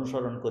পর্যন্ত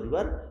অনুসরণ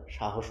করিবার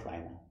সাহস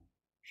পায় না,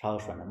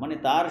 সাহস পায় না। মানে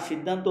তার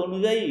সিদ্ধান্ত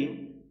অনুযায়ী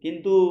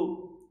কিন্তু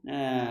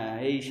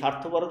এই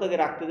স্বার্থপরতাকে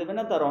রাখতে দেবে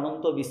না, তার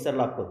অনন্ত বিস্তার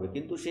লাভ করবে,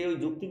 কিন্তু সে ওই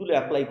যুক্তিগুলো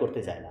অ্যাপ্লাই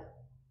করতে চায় না,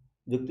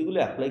 যুক্তিগুলো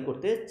অ্যাপ্লাই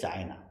করতে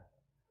চায় না।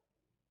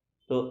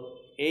 তো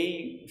এই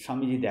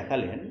স্বামীজি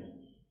দেখালেন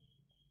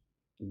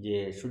যে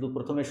শুধু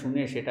প্রথমে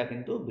শুনে সেটা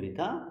কিন্তু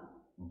বৃথা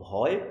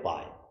ভয়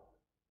পায়।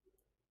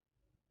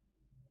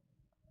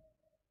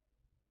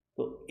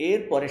 তো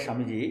এরপরে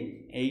স্বামীজি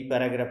এই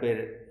প্যারাগ্রাফের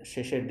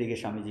শেষের দিকে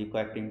স্বামীজি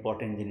কয়েকটি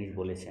ইম্পর্টেন্ট জিনিস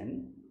বলেছেন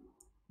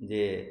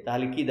যে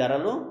তাহলে কি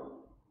দাঁড়ালো,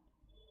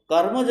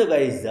 Karma Yoga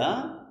is the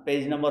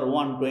page number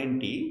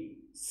 120,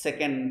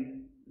 second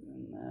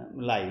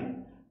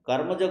line.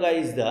 Karma Yoga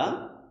is the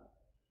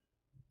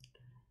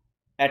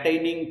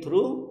attaining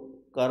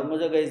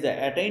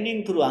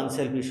through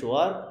unselfish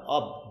work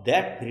of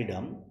that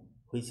freedom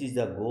which is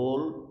the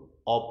goal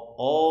of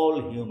all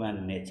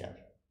human nature.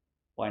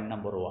 Point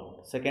number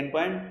 1. Second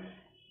point,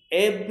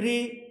 every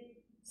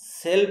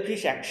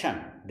selfish action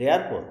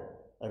therefore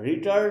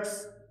retards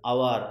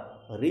our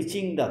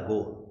reaching the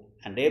goal,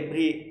 and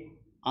every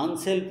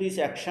unselfish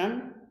action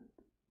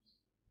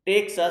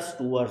takes us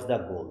towards the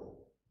goal.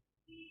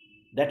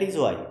 That is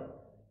why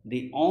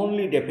the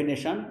only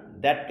definition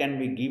that can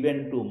be given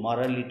to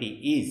morality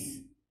is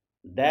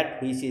that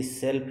which is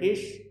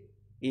selfish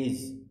is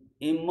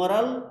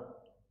immoral,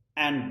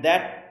 and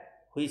that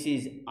which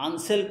is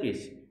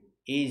unselfish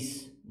is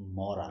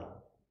moral.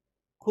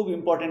 খুব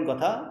important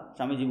কথা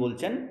স্বামীজি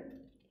বলছেন,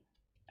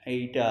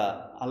 এইটা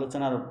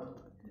আলোচনার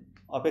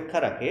অপেক্ষা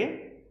রাখে।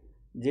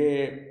 যে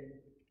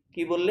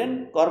কি বললেন,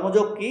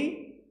 কর্মযোগ কি?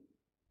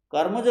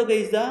 কর্মযোগ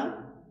is the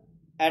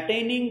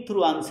অ্যাটেইনিং through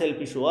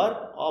unselfish work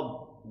of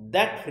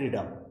that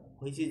freedom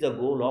which is the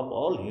goal of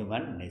all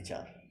human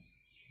nature.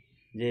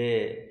 যে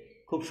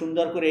খুব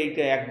সুন্দর করে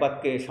এইটা এক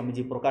বাক্যে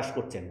স্বামীজি প্রকাশ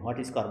করছেন, হোয়াট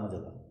ইজ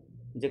কর্মযোগ।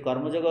 যে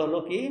কর্মযোগ হলো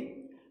কি,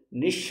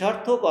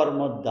 নিঃস্বার্থ কর্ম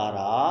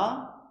দ্বারা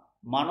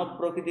মানব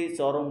প্রকৃতির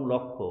চরম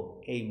লক্ষ্য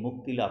এই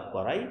মুক্তি লাভ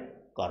করাই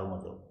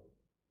কর্মযোগ।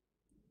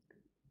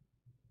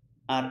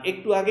 আর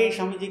একটু আগেই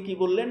স্বামীজি কি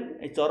বললেন,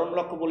 এই চরম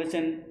লক্ষ্য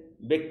বলেছেন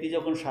ব্যক্তি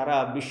যখন সারা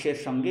বিশ্বের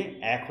সঙ্গে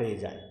এক হয়ে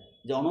যায়,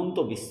 যে অনন্ত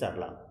বিস্তার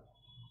লাভ।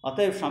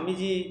 অতএব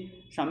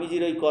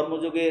স্বামীজির ওই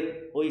কর্মযোগের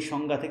ওই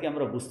সংজ্ঞা থেকে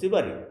আমরা বুঝতে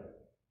পারি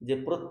যে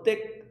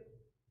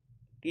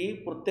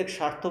প্রত্যেক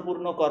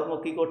স্বার্থপূর্ণ কর্ম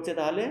কি করছে,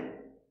 তাহলে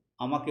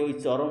আমাকে ওই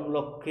চরম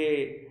লক্ষ্যে,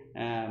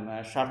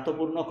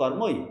 স্বার্থপূর্ণ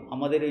কর্মই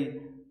আমাদের ওই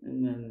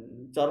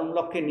চরম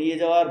লক্ষ্যে নিয়ে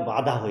যাওয়ার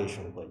বাধা হয়ে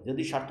শুরু হয়।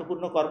 যদি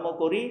স্বার্থপূর্ণ কর্ম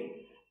করি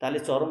তাহলে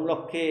চরম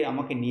লক্ষ্যে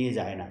আমাকে নিয়ে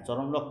যায় না,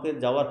 চরম লক্ষ্যে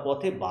যাওয়ার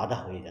পথে বাধা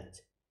হয়ে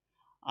যাচ্ছে।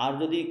 আর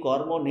যদি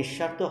কর্ম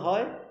নিঃস্বার্থ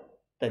হয়,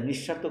 তা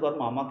নিঃস্বার্থ কর্ম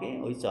আমাকে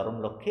ওই চরম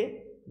লক্ষ্যে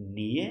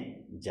নিয়ে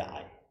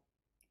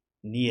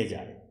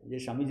যায়। যে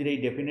স্বামীজির এই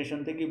ডেফিনেশন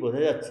থেকেই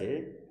বোঝা যাচ্ছে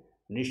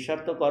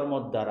নিঃস্বার্থ কর্ম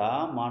দ্বারা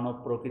মানব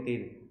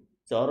প্রকৃতির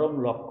চরম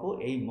লক্ষ্য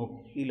এই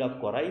মুক্তি লাভ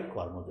করাই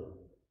কর্মযোগ।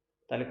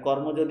 তাহলে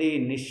কর্ম যদি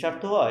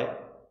নিঃস্বার্থ হয়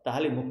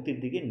তাহলে মুক্তির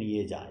দিকে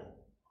নিয়ে যায়,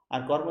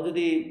 আর কর্ম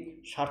যদি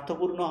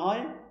স্বার্থপূর্ণ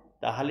হয়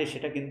তাহলে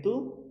সেটা কিন্তু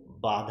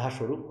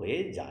বাধাস্বরূপ হয়ে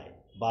যায়,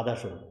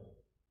 বাধাস্বরূপ।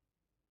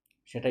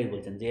 সেটাই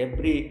বলছেন যে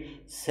every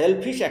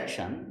shellfish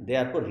action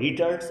therefore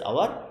রিটার্ডস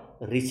hour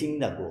reaching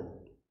the গোল।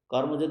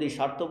 কর্ম যদি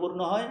স্বার্থপূর্ণ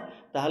হয়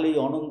তাহলে এই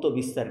অনন্ত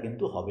বিস্তার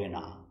কিন্তু হবে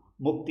না,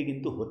 মুক্তি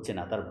কিন্তু হচ্ছে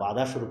না, তার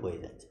বাধাস্বরূপ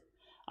হয়ে যাচ্ছে।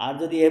 আর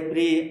যদি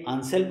এভরি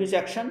আনসেলফিশ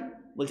অ্যাকশন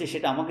বলছে,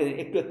 সেটা আমাকে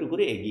একটু একটু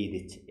করে এগিয়ে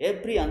দিচ্ছে।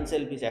 Every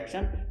unselfish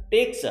action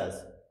tax us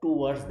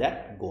towards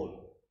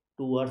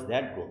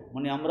that গোল,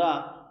 মানে আমরা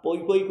পই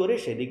পই করে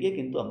সেদিকে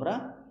কিন্তু আমরা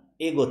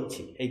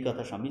এগোচ্ছি, এই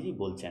কথা স্বামীজি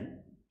বলছেন।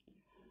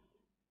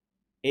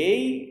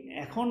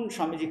 এখন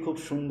স্বামীজি খুব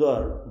সুন্দর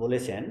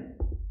বলেছেন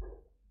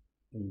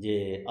যে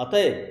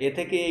অতএব এ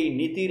থেকে এই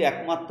নীতির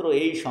একমাত্র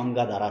এই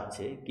সংজ্ঞা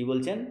দাঁড়াচ্ছে, কি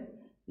বলছেন,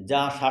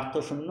 যা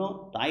স্বার্থশূন্য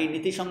তাই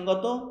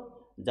নীতিসঙ্গত,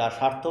 যা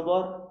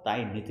স্বার্থপর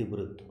তাই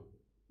নীতিবিরুদ্ধ।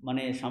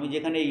 মানে স্বামীজি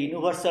এখানে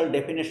ইউনিভার্সাল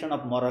ডেফিনেশন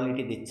অফ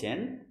মরালিটি দিচ্ছেন,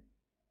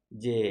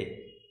 যে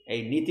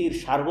এই নীতির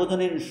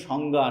সার্বজনীন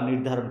সংজ্ঞা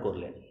নির্ধারণ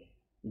করলেন,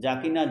 যা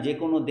কিনা যে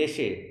কোনো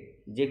দেশে,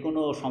 যে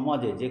কোনো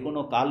সমাজে, যে কোনো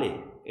কালে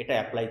এটা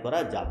অ্যাপ্লাই করা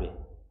যাবে।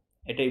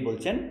 এটাই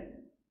বলছেন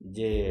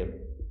যে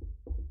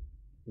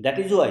that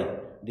is Y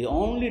the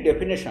only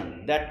definition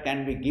that can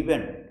be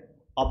given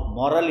of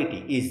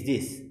morality is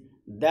this,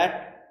 that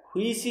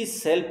which is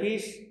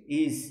selfish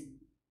is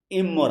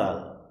immoral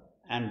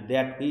and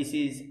that which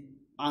is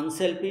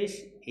unselfish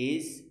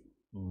is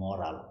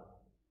moral.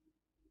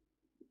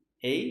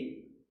 এই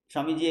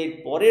স্বামীজি এর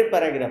পরের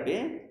প্যারাগ্রাফে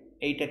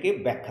এইটাকে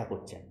ব্যাখ্যা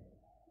করছেন,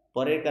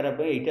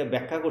 এইটা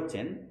ব্যাখ্যা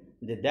করছেন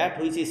যে দ্যাট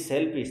হুইচ ইজ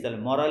সেলফিশ, তাহলে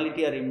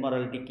মরালিটি আর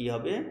ইমমরালিটি কী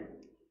হবে।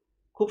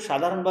 খুব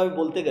সাধারণভাবে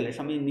বলতে গেলে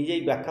স্বামীজি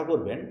নিজেই ব্যাখ্যা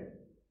করবেন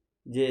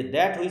যে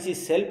that which is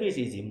shellfish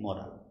is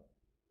ইমমরাল।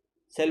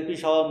 Shellfish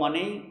হওয়া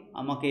মানেই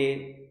আমাকে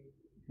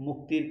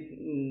মুক্তির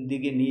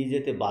দিকে নিয়ে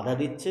যেতে বাধা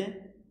দিচ্ছে,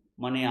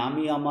 মানে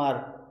আমি আমার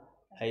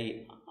এই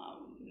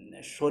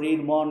শরীর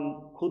মন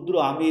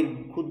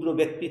ক্ষুদ্র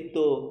ব্যক্তিত্ব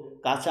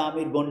কাঁচা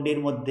আমির গণ্ডির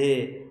মধ্যে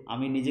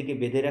আমি নিজেকে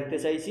বেঁধে রাখতে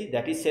চাইছি,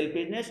 দ্যাট ইজ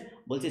সেলফিশনেস।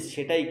 বলছে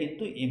সেটাই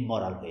কিন্তু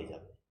ইমমরাল হয়ে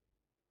যাবে।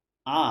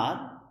 আর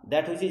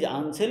that which is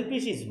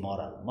unselfish is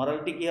moral.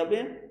 Morality কী হবে,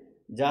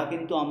 যা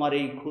কিন্তু আমার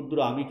এই ক্ষুদ্র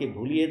আমিকে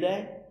ভুলিয়ে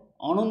দেয়,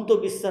 অনন্ত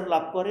বিস্তার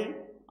লাভ করে,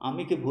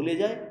 আমিকে ভুলে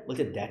যায়,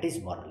 বলছে দ্যাট ইজ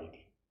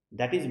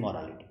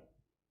মরালিটি।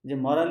 যে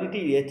মরালিটি,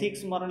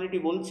 এথিক্স মরালিটি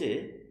বলছে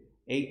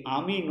এই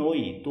আমি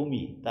নই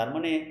তুমি, তার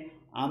মানে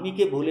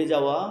আমিকে ভুলে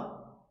যাওয়া,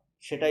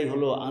 সেটাই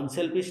হলো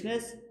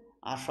আনসেলফিশনেস।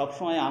 আর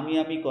সবসময়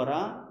আমি করা,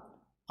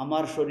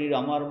 আমার শরীর,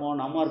 আমার মন,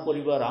 আমার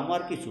পরিবার,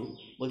 আমার কিছু,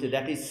 বলছে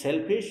দ্যাট ইজ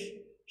সেলফিশ,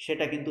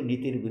 সেটা কিন্তু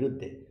নীতির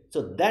বিরুদ্ধে। So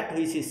that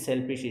which is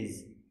shellfish is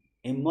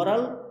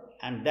ইমমরাল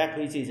and that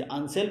which is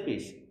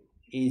unselfish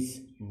is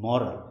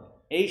moral.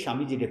 এই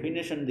স্বামীজি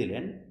ডেফিনেশন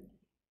দিলেন।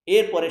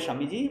 এরপরে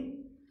স্বামীজি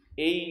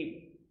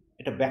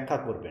এটা ব্যাখ্যা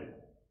করবেন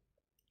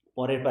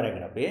পরের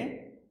প্যারাগ্রাফে।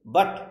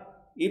 But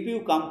if you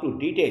come to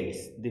details,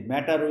 the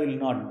matter will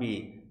not be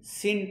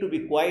seen to be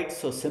quite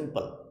so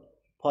simple.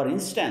 For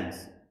instance,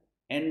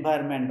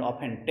 environment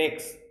often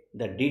takes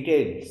the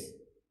details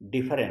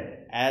different,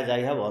 as I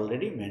have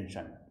already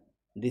mentioned.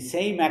 The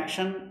same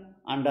action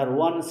under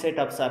one set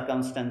of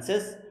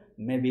circumstances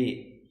may be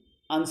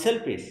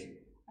unselfish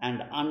and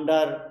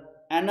under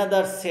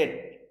another set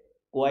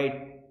quite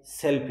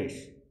selfish.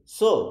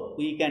 So,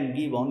 we can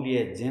give only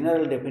a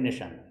general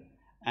definition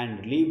and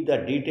leave the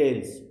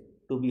details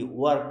to be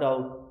worked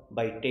out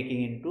by taking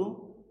into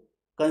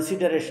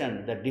consideration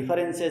the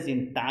differences in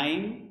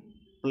time,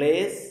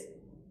 place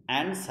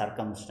and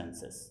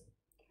circumstances.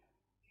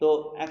 তো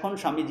এখন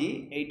স্বামীজি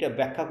এইটা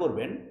ব্যাখ্যা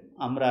করবেন।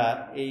 আমরা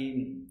এই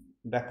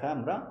ব্যাখ্যা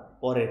আমরা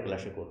পরের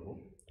ক্লাসে করব।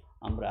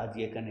 আমরা আজ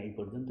এখানে এই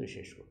পর্যন্ত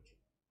শেষ করছি।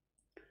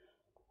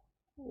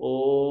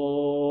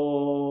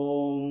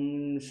 ওম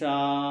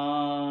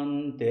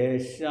শান্তি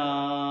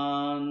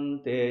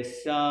শান্তি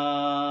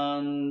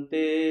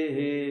শান্তি।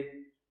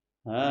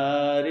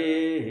 হরি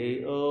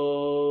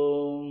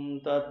ওম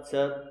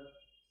তৎসৎ।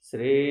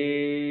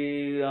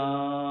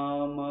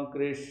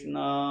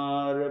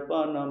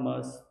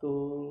 শ্রীরামকৃষ্ণার্পণমস্তু।